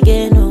love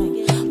again. Oh.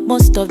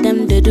 Most of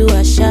them they do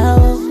a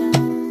show.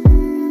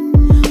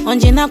 On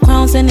Gina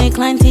crowns and they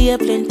climb to you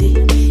plenty.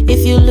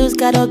 If you lose,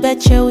 gotta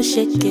bet you will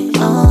shake it.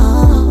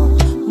 Oh,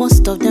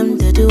 most of them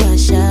they do a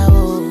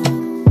show.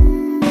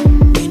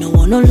 Me no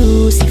wanna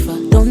Lucifer,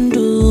 don't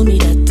do me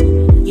that.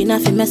 You know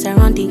if you mess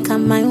around, you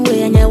come my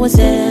way. And you was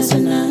there, so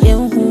now you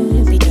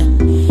won't be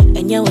that.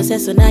 And you was there,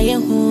 so now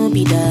you won't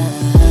be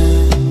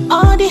that.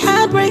 All the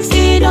heartbreaks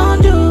they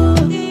don't do.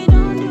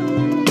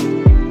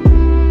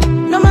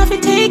 No matter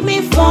take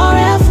me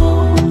forever.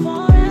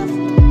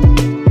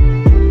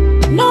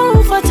 No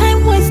room for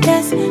time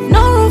wasters.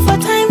 No room for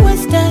time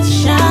wasters.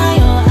 Shine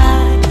your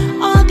eye.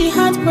 All the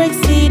heartbreaks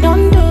they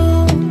don't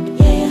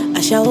do. Yeah,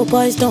 I shower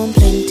boys don't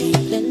plenty.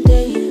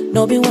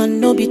 No be 1,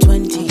 no be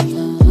 20.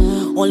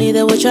 Only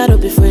they will try to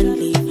be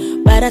friendly.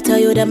 But I tell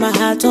you that my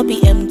heart will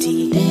be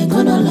empty. They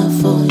gonna love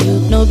for you.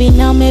 No be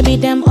now, maybe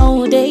them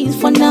old days.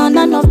 For now,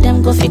 none of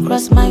them go fi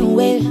cross my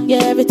way.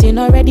 Yeah, everything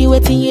already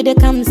waiting, you they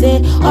come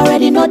say.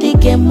 Already know the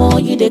game more,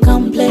 you they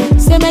come play.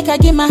 Say make I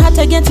give my heart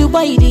again to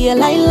boy, the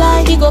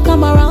lie. He go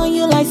come around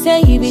you like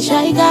say he be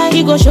shy guy.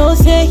 He go show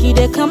say he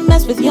they come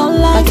mess with your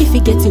life. Like if he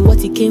get it what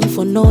he came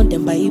for, no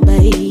then bye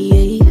bye.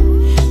 Yeah.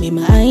 Me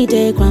my eye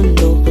they grand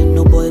though.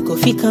 No boy go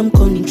fi come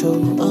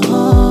control.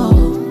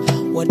 Oh.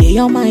 What they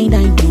your mind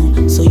I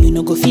know, so you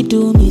know go fi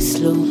do me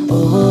slow.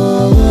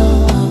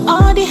 Oh,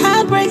 all the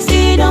heartbreaks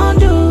they don't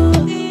do.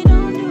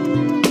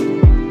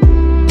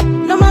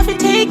 No matter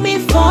take me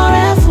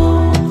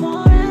forever.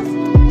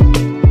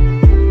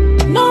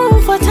 No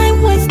room for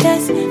time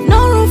wasters.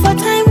 No room for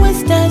time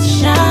wasters.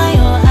 Shine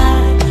your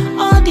eye.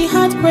 All the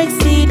heartbreaks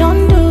they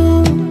don't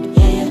do.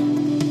 Yeah,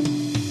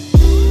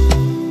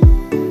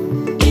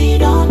 they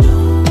don't do.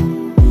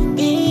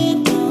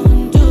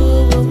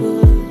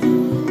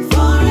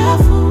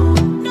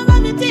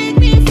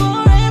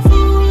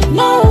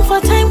 For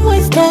time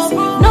wasters,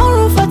 no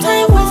room for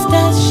time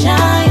wasters.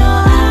 Shine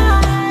your eye.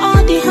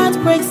 All the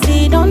heartbreaks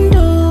they don't do.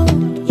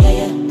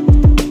 Yeah.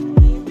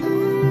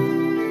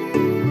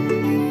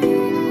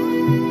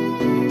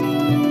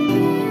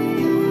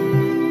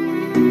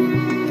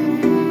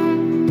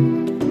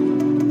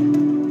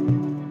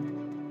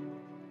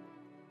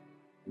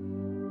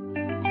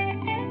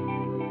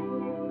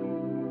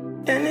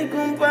 Any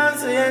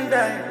compas and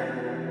die.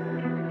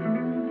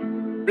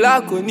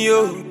 Black on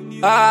you.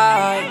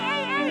 Aye.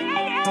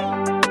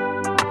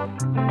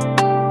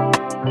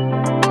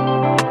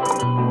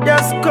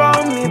 Just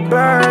call me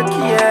Burke,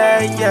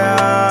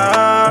 yeah.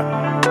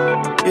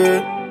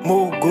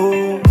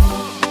 Mogo.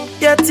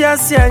 Yeti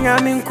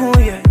nyaminku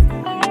ye.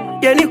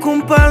 Yeni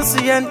kumpansu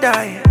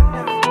yendaye.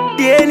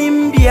 Dieni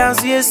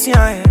mbiansu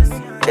yesiaye.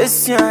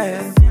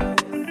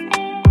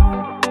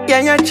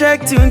 Yenya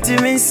check tunti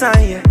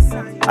minsaye.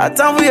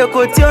 Atamu ye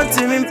koti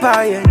onti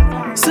minpaye.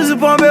 Suzu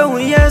bombe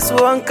unyesu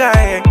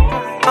onkaye.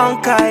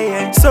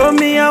 So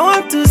me I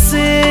want to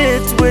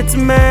sit with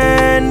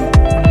men.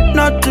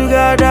 Not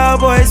together,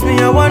 boys. Me,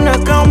 I wanna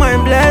count my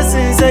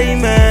blessings.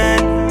 Amen.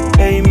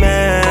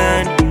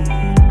 Amen.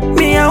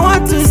 Me, I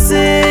want to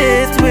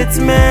sit with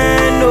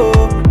men.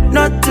 Oh,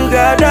 not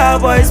together,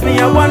 boys. Me,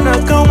 I wanna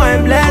count my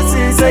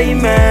blessings.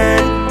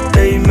 Amen.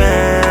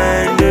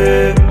 Amen.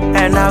 Yeah.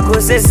 And I go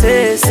say.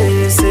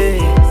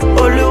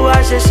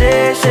 Oluwa she.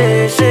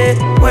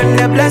 When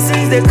the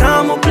blessings they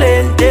come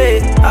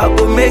plenty, I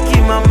go make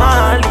him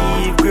mama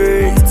live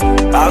great.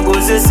 I go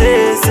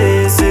say.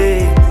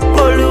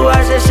 Oluwa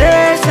she.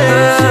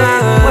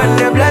 When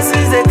the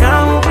blessings they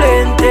come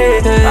plenty,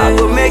 I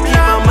go make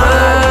you mama.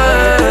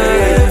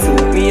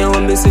 Me I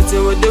want be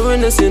sitting with the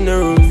winners in the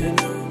room.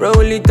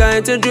 Rolly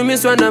tight to dream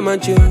is when I'm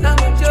at you.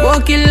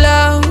 Smoking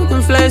loud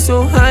and fly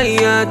so high.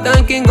 Yeah.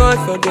 Thanking God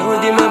for the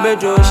hood in my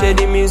bedroom. Share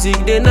the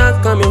music, they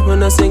not coming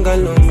when I sing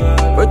along.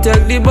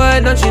 Protect the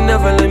boy, don't you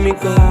never let me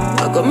go.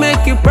 I go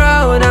make you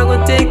proud, I go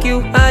take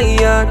you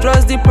higher.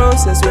 Trust the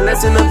process, we're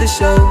letting up the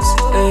shows.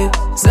 Hey.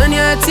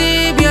 Sonia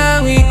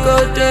Tibia, we go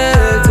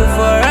there to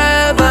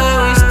forever,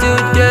 we still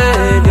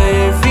dead.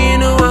 If you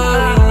know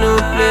how we no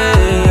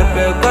play,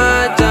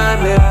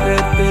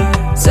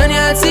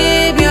 Sonia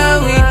Tibia,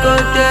 we go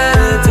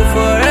there to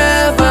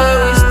forever,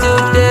 we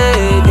still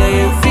dead.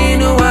 If you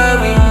know how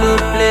we no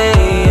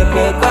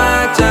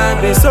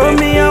play, so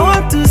me I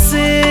want to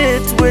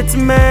sit with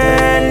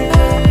men.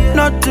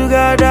 Not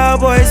together,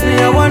 boys. Me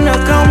I wanna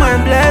count my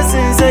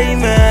blessings.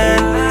 Amen.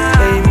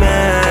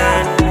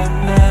 Amen.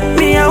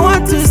 Me I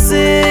want to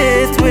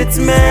sit with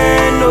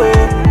men. Oh,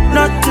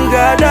 not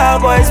together,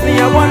 boys. Me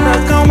I wanna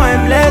count my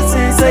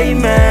blessings.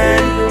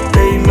 Amen.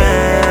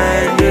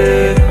 Amen.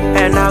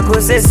 Yeah. And I go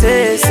say.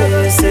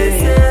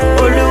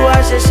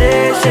 Oluwa she.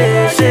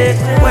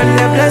 When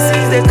the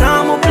blessings they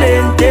come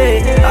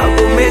plenty, I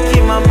go make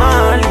him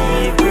mama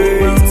live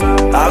great.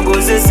 I go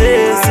say.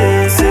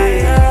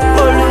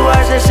 Oluwa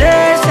she.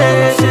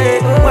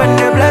 When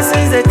the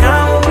blessings they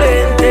come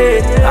plenty,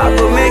 I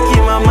go make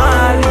him mama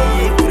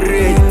live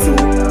great.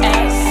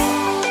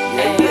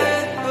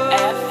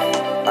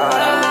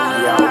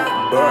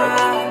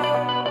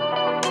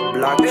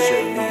 Black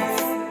Shelly.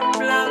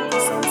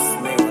 Some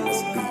smell on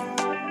this beat.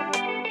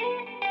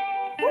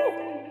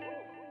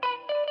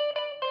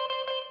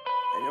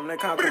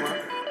 I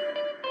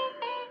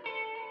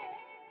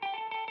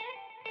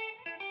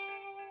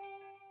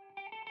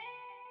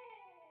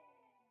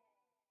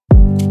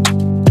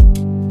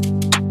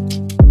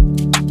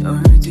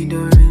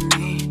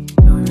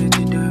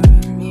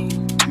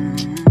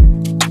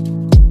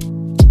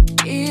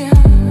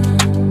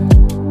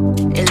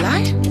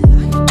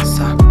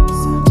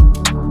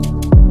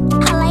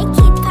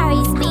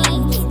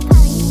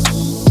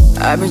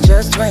be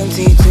just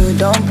 22,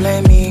 don't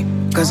blame me,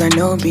 cause I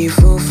know be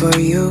fool for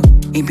you.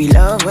 It be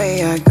love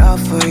way I got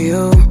for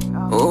you.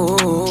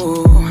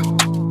 Ooh,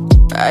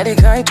 I the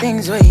kind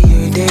things where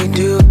you they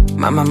do.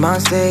 My mama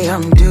say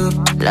I'm due.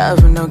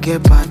 Love will no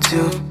get part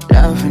two.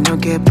 Love will no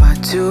get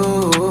part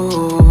two.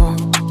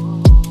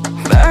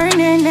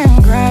 Burning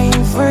and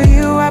crying for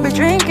you. I be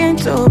drinking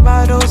 2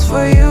 bottles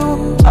for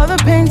you. All the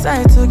pains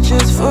I took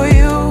just for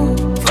you,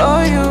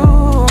 for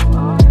you.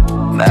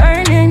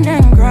 Burning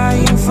and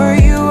crying for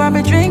you. I've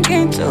been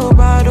drinking 2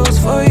 bottles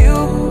for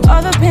you.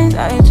 All the pains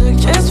I took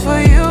just for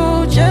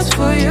you, just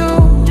for you,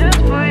 just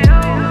for you.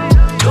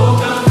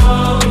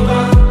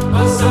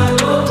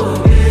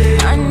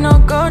 I know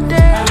go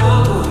there,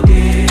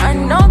 I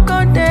know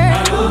go there.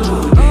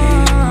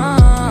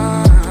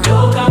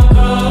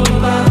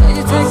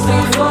 You take me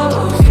for,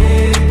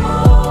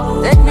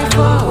 take me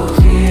for.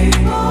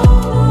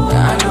 I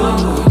know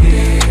go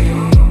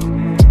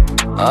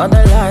there. All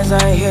the lies I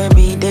hear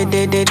be day.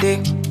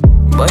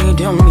 Boy, you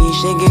do me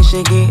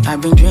shaggy.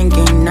 I've been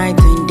drinking night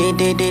and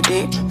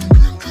day.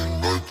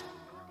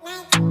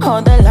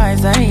 All the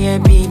lies I hear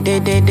be day.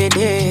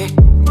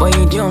 Boy,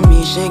 you do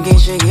me shaggy.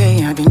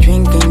 I've been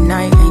drinking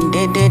night and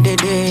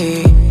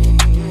day.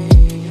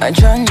 I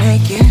try to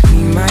make you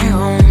be my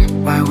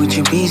home. Why would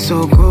you be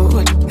so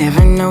good?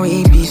 Never know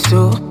it be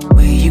so.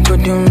 Where you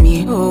could do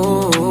me,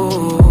 oh.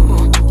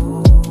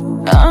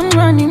 I'm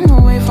running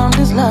away from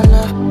this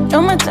love.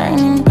 No more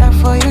turning back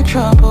for your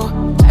trouble.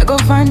 I go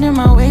finding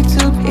my way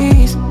to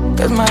peace,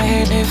 cause my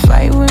head they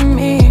fight with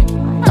me.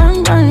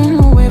 I'm running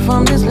away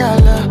from this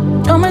lala.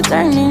 No more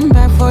turning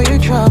back for your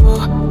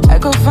trouble. I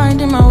go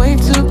finding my way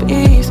to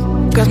peace,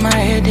 cause my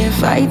head they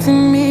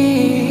fighting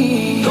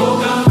me.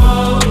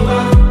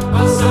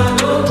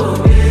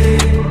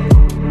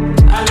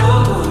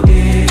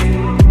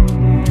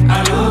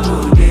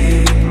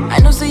 I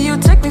know so you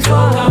take me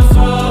for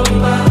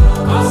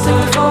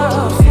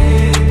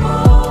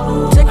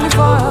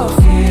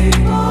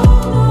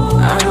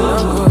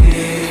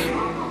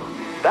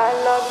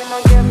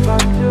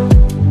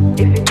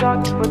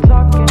talk for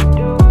talk and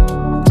do.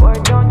 Boy,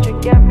 don't you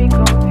get me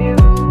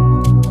confused.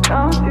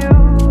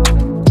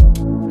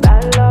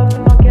 That love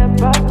will not get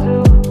back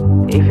to.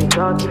 If you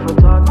talk for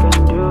talk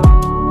and do.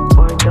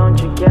 Boy, don't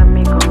you get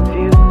me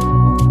confused.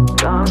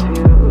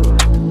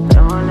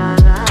 No, nah.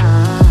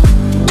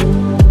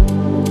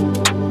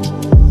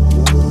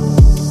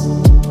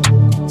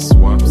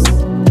 Swaps.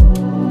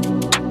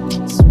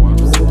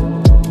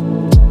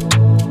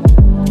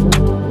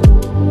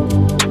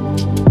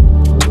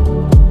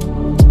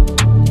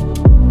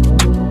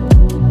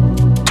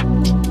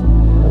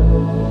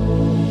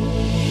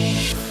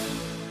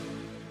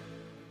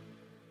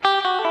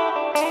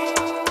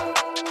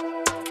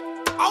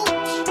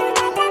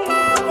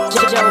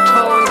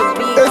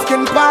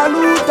 Esken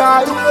paluta,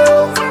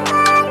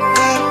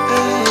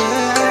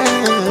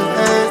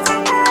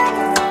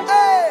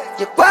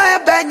 you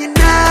quiet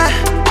banyina,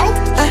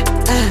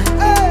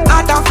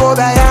 Adam for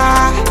the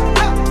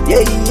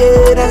yeah,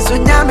 that's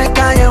when you make a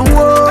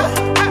war.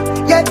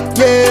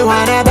 Yeah,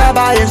 wanna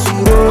baba and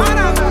suro.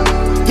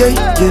 Yeah,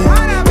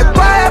 you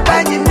quiet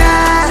banyina,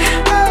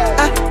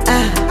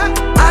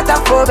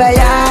 Adam for the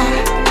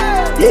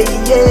yeah,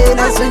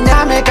 that's when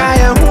you make a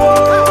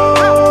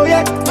war.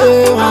 Yeah,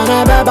 wanna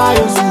baba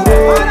and suro.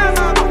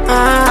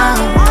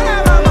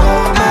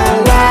 All my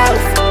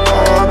life,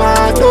 all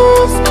my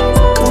days,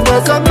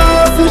 goodness and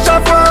mercy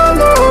shall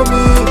follow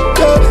me.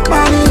 Yeah,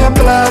 money and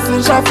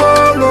blessings shall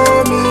follow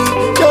me.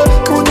 Yeah,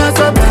 goodness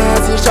and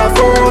mercy shall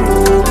follow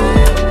me.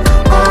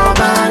 All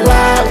my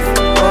life,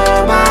 all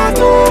my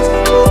days,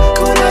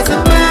 goodness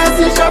and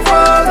mercy shall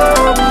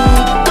follow me.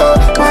 Yeah,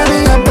 money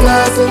and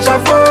blessings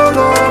shall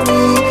follow me.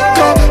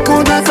 Yeah,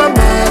 goodness and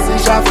mercy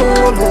shall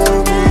follow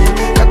me.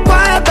 Yeah,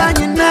 quiet and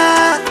you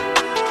know,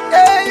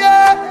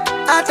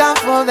 yeah, I time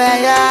for the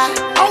yeah.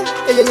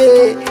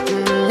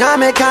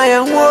 Nyame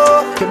kaya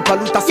wo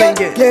Kempaluta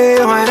senge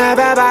Yeah, wana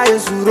baba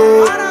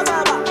yesuro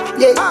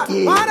Yeah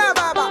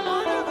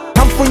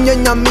Tamfunye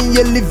nyame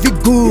ye live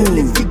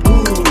good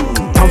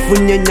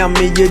Tamfunye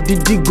nyame ye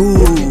didi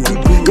good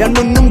Ya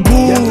no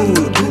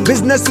good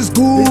Business is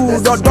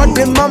good Or don't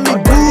the mommy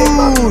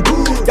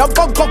good Ya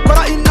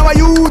kokokora in our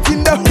youth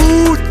in the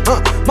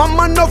hood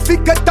Mama no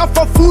forget that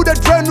for food A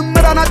try no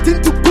matter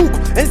nothing to cook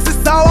And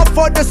sister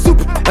for the soup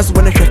That's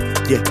when I say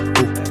Yeah,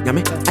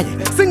 nyame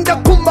aye Sing the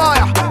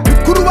kumbaya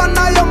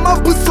Kuruwana ya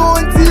mabuso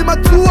Nzima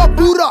tuwa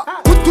bura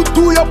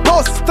Ututu your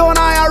boss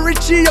Stona ya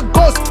Richie your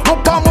ghost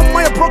Mopa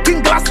mama your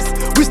broken glasses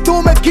We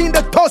still making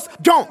the toss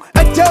John,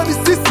 Ejel mi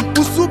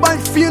sisi Usuba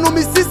infino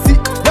mi sisi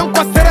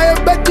Yankwa sera ya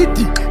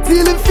bedidi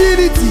Till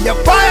infinity Ya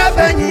fire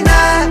benina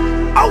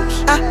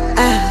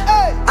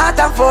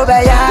for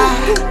Baya.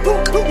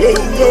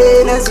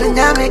 Yeah, let's win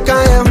ya me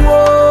kaya mo.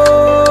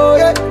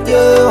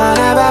 Yeah,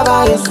 whatever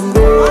by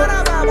Suro.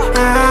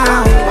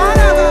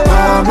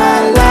 All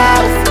my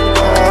life,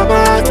 all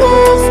my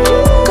days,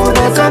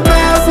 goodness and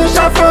mercy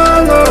shall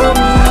follow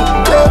me.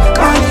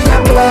 Money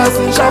and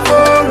blessings shall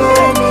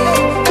follow me.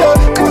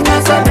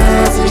 Goodness and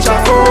mercy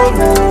shall follow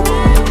me.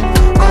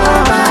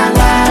 All my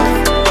life,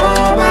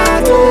 all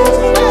my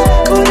days,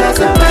 goodness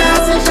and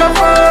mercy shall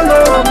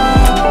follow me.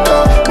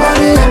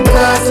 Money and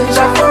blessings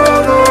shall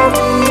follow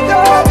me.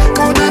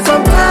 Goodness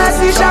and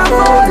mercy shall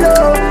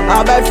follow me.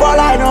 I beg for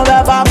life, no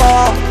better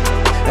more.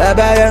 I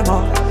beg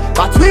more.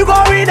 But we go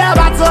in the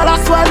battle,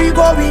 that's why we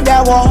go in the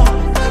war.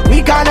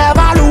 We can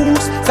never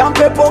lose. Some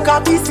people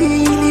can be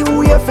silly.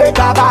 Who you fake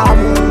about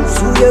moves?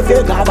 Who you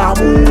fake about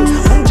moves?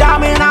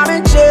 Jamming, I'm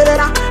in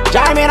chillin'.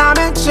 Jamming, I'm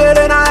in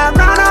chillin'. I'm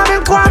running,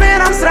 I'm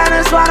coming. I'm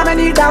stranded, so I'm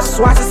need that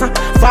swat.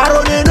 Faro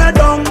in the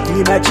dung.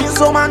 The magic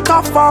so man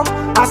tough form.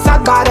 I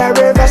sat by the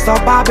rivers of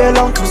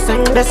Babylon to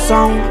sing the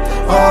song.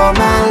 All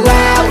my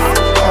life,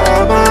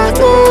 all my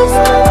days,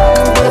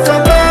 goodness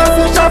and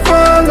mercy shall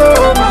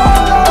follow me.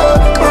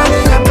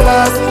 Money and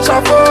blessings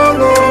shall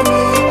follow me.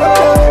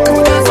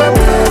 Goodness and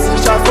mercy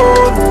shall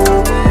follow me.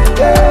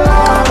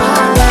 All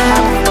my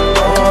life,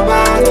 all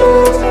my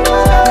days,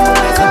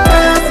 goodness and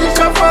mercy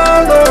shall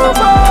follow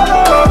me.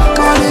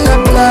 Money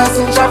and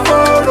blessings shall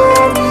follow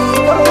me.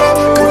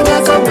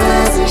 Goodness and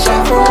mercy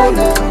shall follow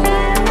me.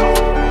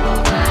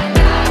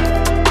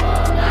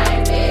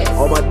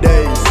 All my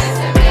days.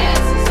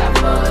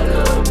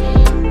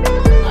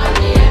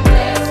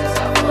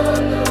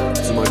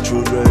 To my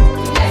children.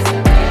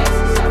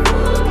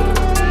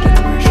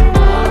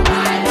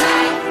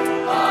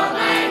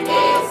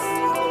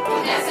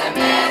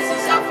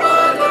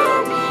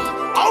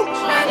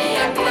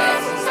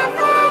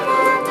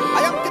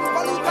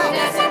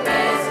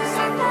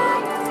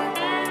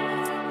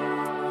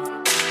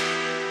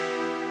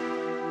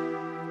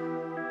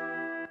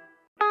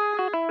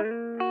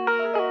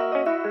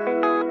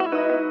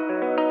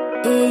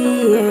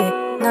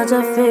 Not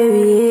a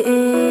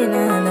fairy,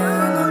 na na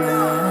na na.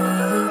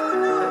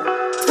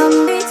 Come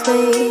beats,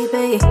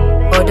 baby.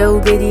 Oda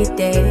ubedi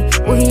day.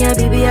 Uhiya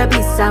bibi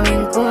abisa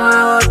minkuwa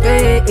oke.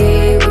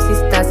 We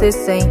sister say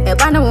sing.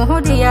 Eba no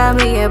hodi ya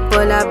me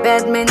ebola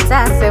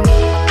badminton sem.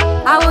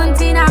 I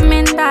want in a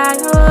menda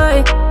yo.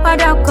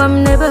 Oda come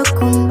never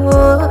kumbo.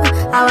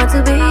 I want to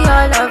be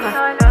your lover.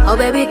 Oh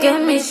baby,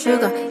 give me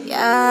sugar,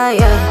 yeah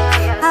yeah.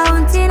 I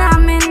want in a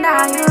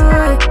menda yo.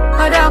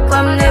 Oda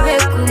come never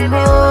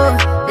kumbo.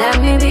 Let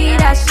me be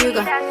that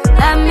sugar.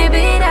 Let me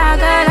be that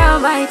girl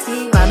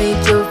almighty.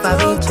 Famicho,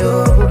 famicho.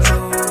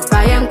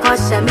 Ryan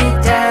Kosha me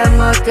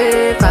demote.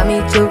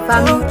 Famicho,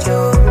 famicho.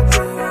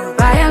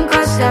 Ryan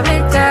Kosha me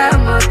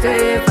demote.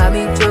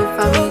 Famicho,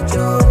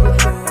 famicho.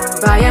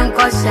 Ryan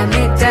Kosha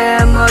me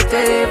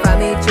demote.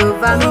 Famicho,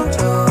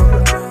 famicho.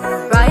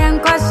 Ryan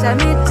Kosha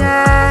me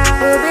demote.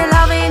 We'll be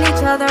loving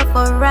each other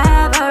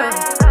forever,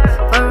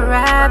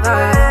 forever.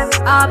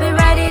 I'll be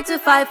ready to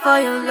fight for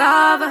your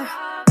lover.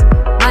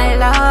 My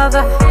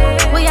lover,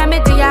 we are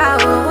media,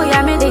 we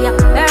are media.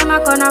 Bear my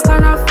corner,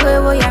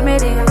 we are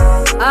media.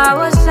 I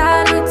was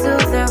shining to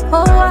the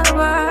whole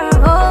world,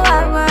 whole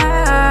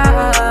world.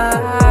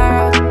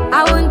 I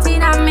want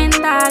in a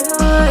menda,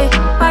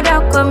 but I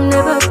come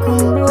never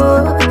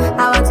kumbo. I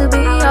want to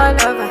be your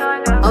lover.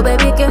 Oh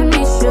baby, give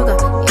me sugar,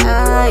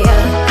 yeah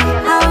yeah.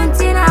 I want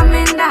in a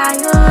menda,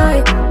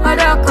 but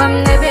I come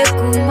never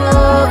kumbo.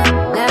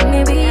 Let me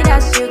be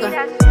that sugar,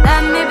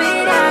 let me be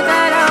that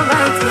girl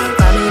almighty.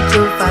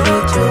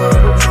 Famicho,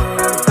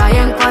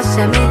 Ryan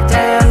Kosha me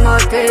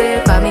demote.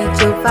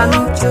 Famicho,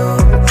 famicho.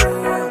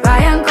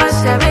 Ryan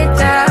Kosha me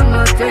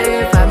demote.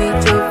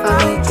 Famicho,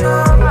 famicho.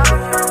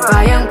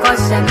 Ryan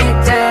Kosha me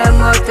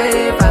demote.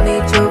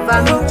 Famicho,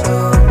 famicho.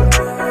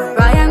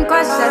 Ryan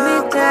Kosha me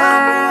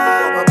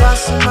demote.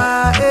 Babasuma,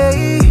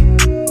 eh.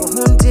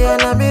 Uhunti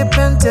ana me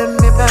pente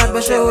me bad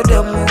bashe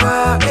udemuwa,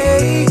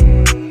 eh.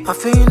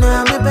 Afina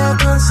me bad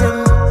consem.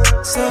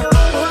 Say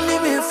only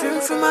me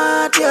from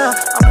my dear.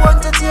 I want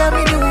to tell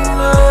me the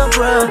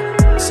world.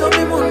 So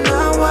me muna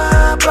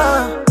wapa.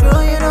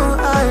 Girl, you know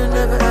I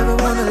never ever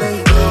wanna let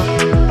you go.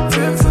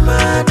 Friend from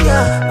my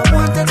dear. I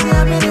want to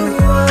tell me the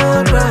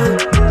world.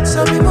 So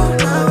me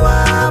muna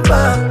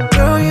wapa.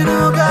 Girl, you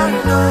know, God,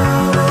 you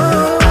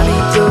know.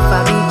 Famicho,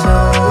 famicho.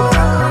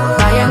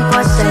 Ryan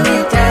Kosha me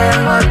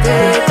demote.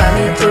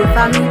 Famicho,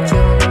 famicho.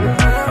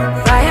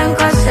 Ryan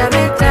Kosha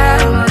me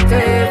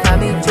demote.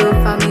 Famicho,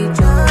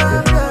 famicho.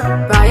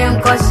 Ryan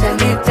Kosha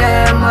me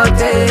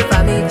demote.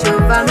 Famicho,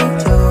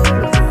 famicho.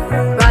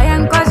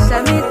 Ryan Kosha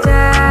me demote.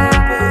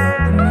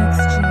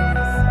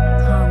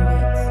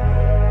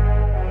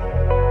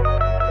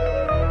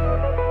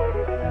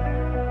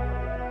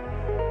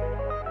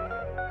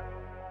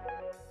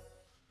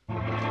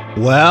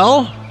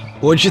 Well,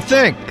 what'd you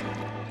think?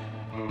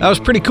 That was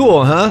pretty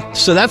cool, huh?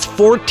 So that's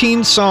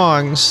 14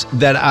 songs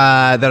that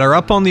are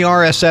up on the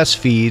RSS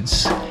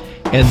feeds.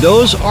 And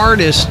those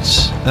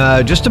artists,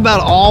 just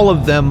about all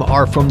of them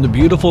are from the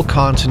beautiful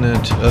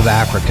continent of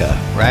Africa,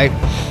 right?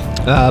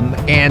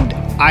 And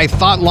I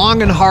thought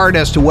long and hard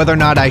as to whether or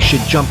not I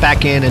should jump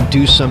back in and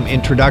do some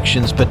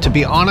introductions. But to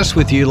be honest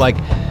with you, like,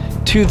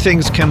 two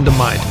things come to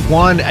mind.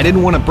 One, I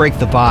didn't want to break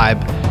the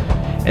vibe.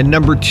 And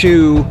number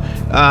two,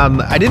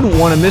 I didn't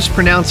want to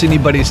mispronounce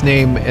anybody's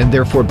name and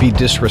therefore be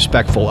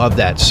disrespectful of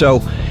that.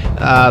 So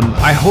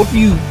I hope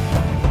you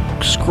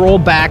scroll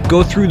back,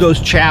 go through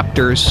those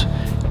chapters,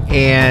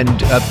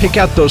 and pick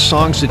out those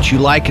songs that you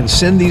like and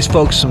send these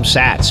folks some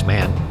sats,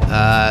 man.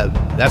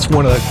 That's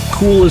one of the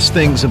coolest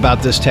things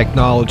about this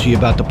technology,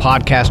 about the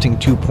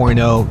podcasting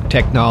 2.0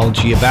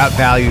 technology, about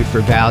value for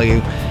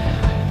value.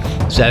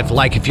 Is that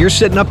if you're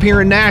sitting up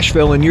here in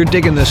Nashville and you're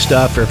digging this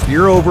stuff, or if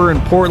you're over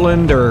in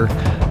Portland or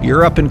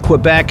you're up in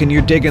Quebec and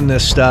you're digging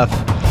this stuff,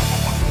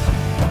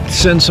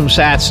 send some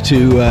sats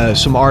to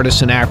some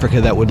artists in Africa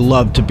that would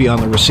love to be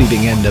on the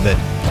receiving end of it.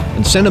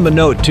 And send them a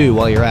note too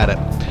while you're at it.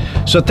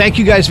 So thank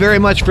you guys very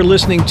much for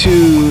listening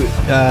to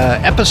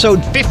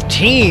episode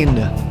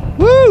 15.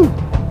 Woo!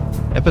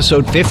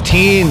 Episode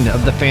 15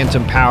 of the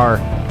Phantom Power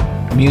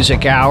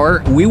Music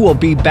Hour. We will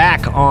be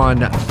back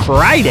on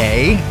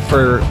Friday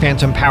for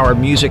Phantom Power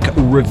Music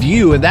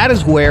Review, and that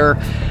is where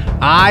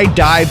I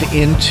dive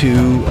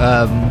into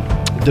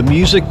the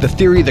music, the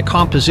theory, the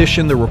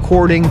composition, the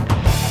recording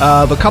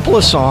of a couple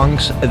of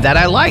songs that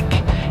I like.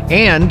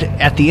 And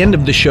at the end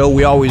of the show,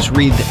 we always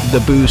read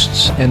the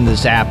boosts and the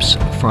zaps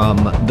from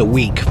the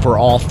week for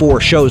all 4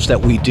 shows that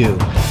we do.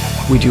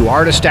 We do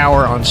Artist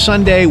Hour on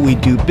Sunday, we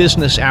do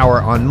Business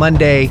Hour on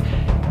Monday,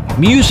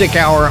 Music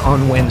Hour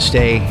on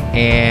Wednesday,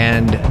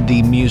 and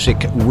the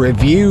Music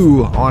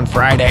Review on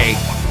Friday.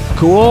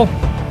 Cool?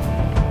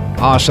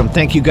 Awesome.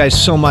 Thank you guys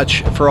so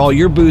much for all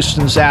your boosts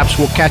and zaps.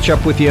 We'll catch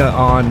up with you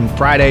on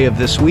Friday of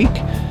this week.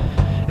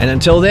 And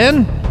until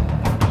then,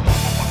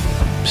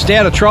 stay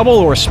out of trouble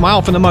or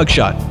smile from the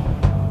mugshot.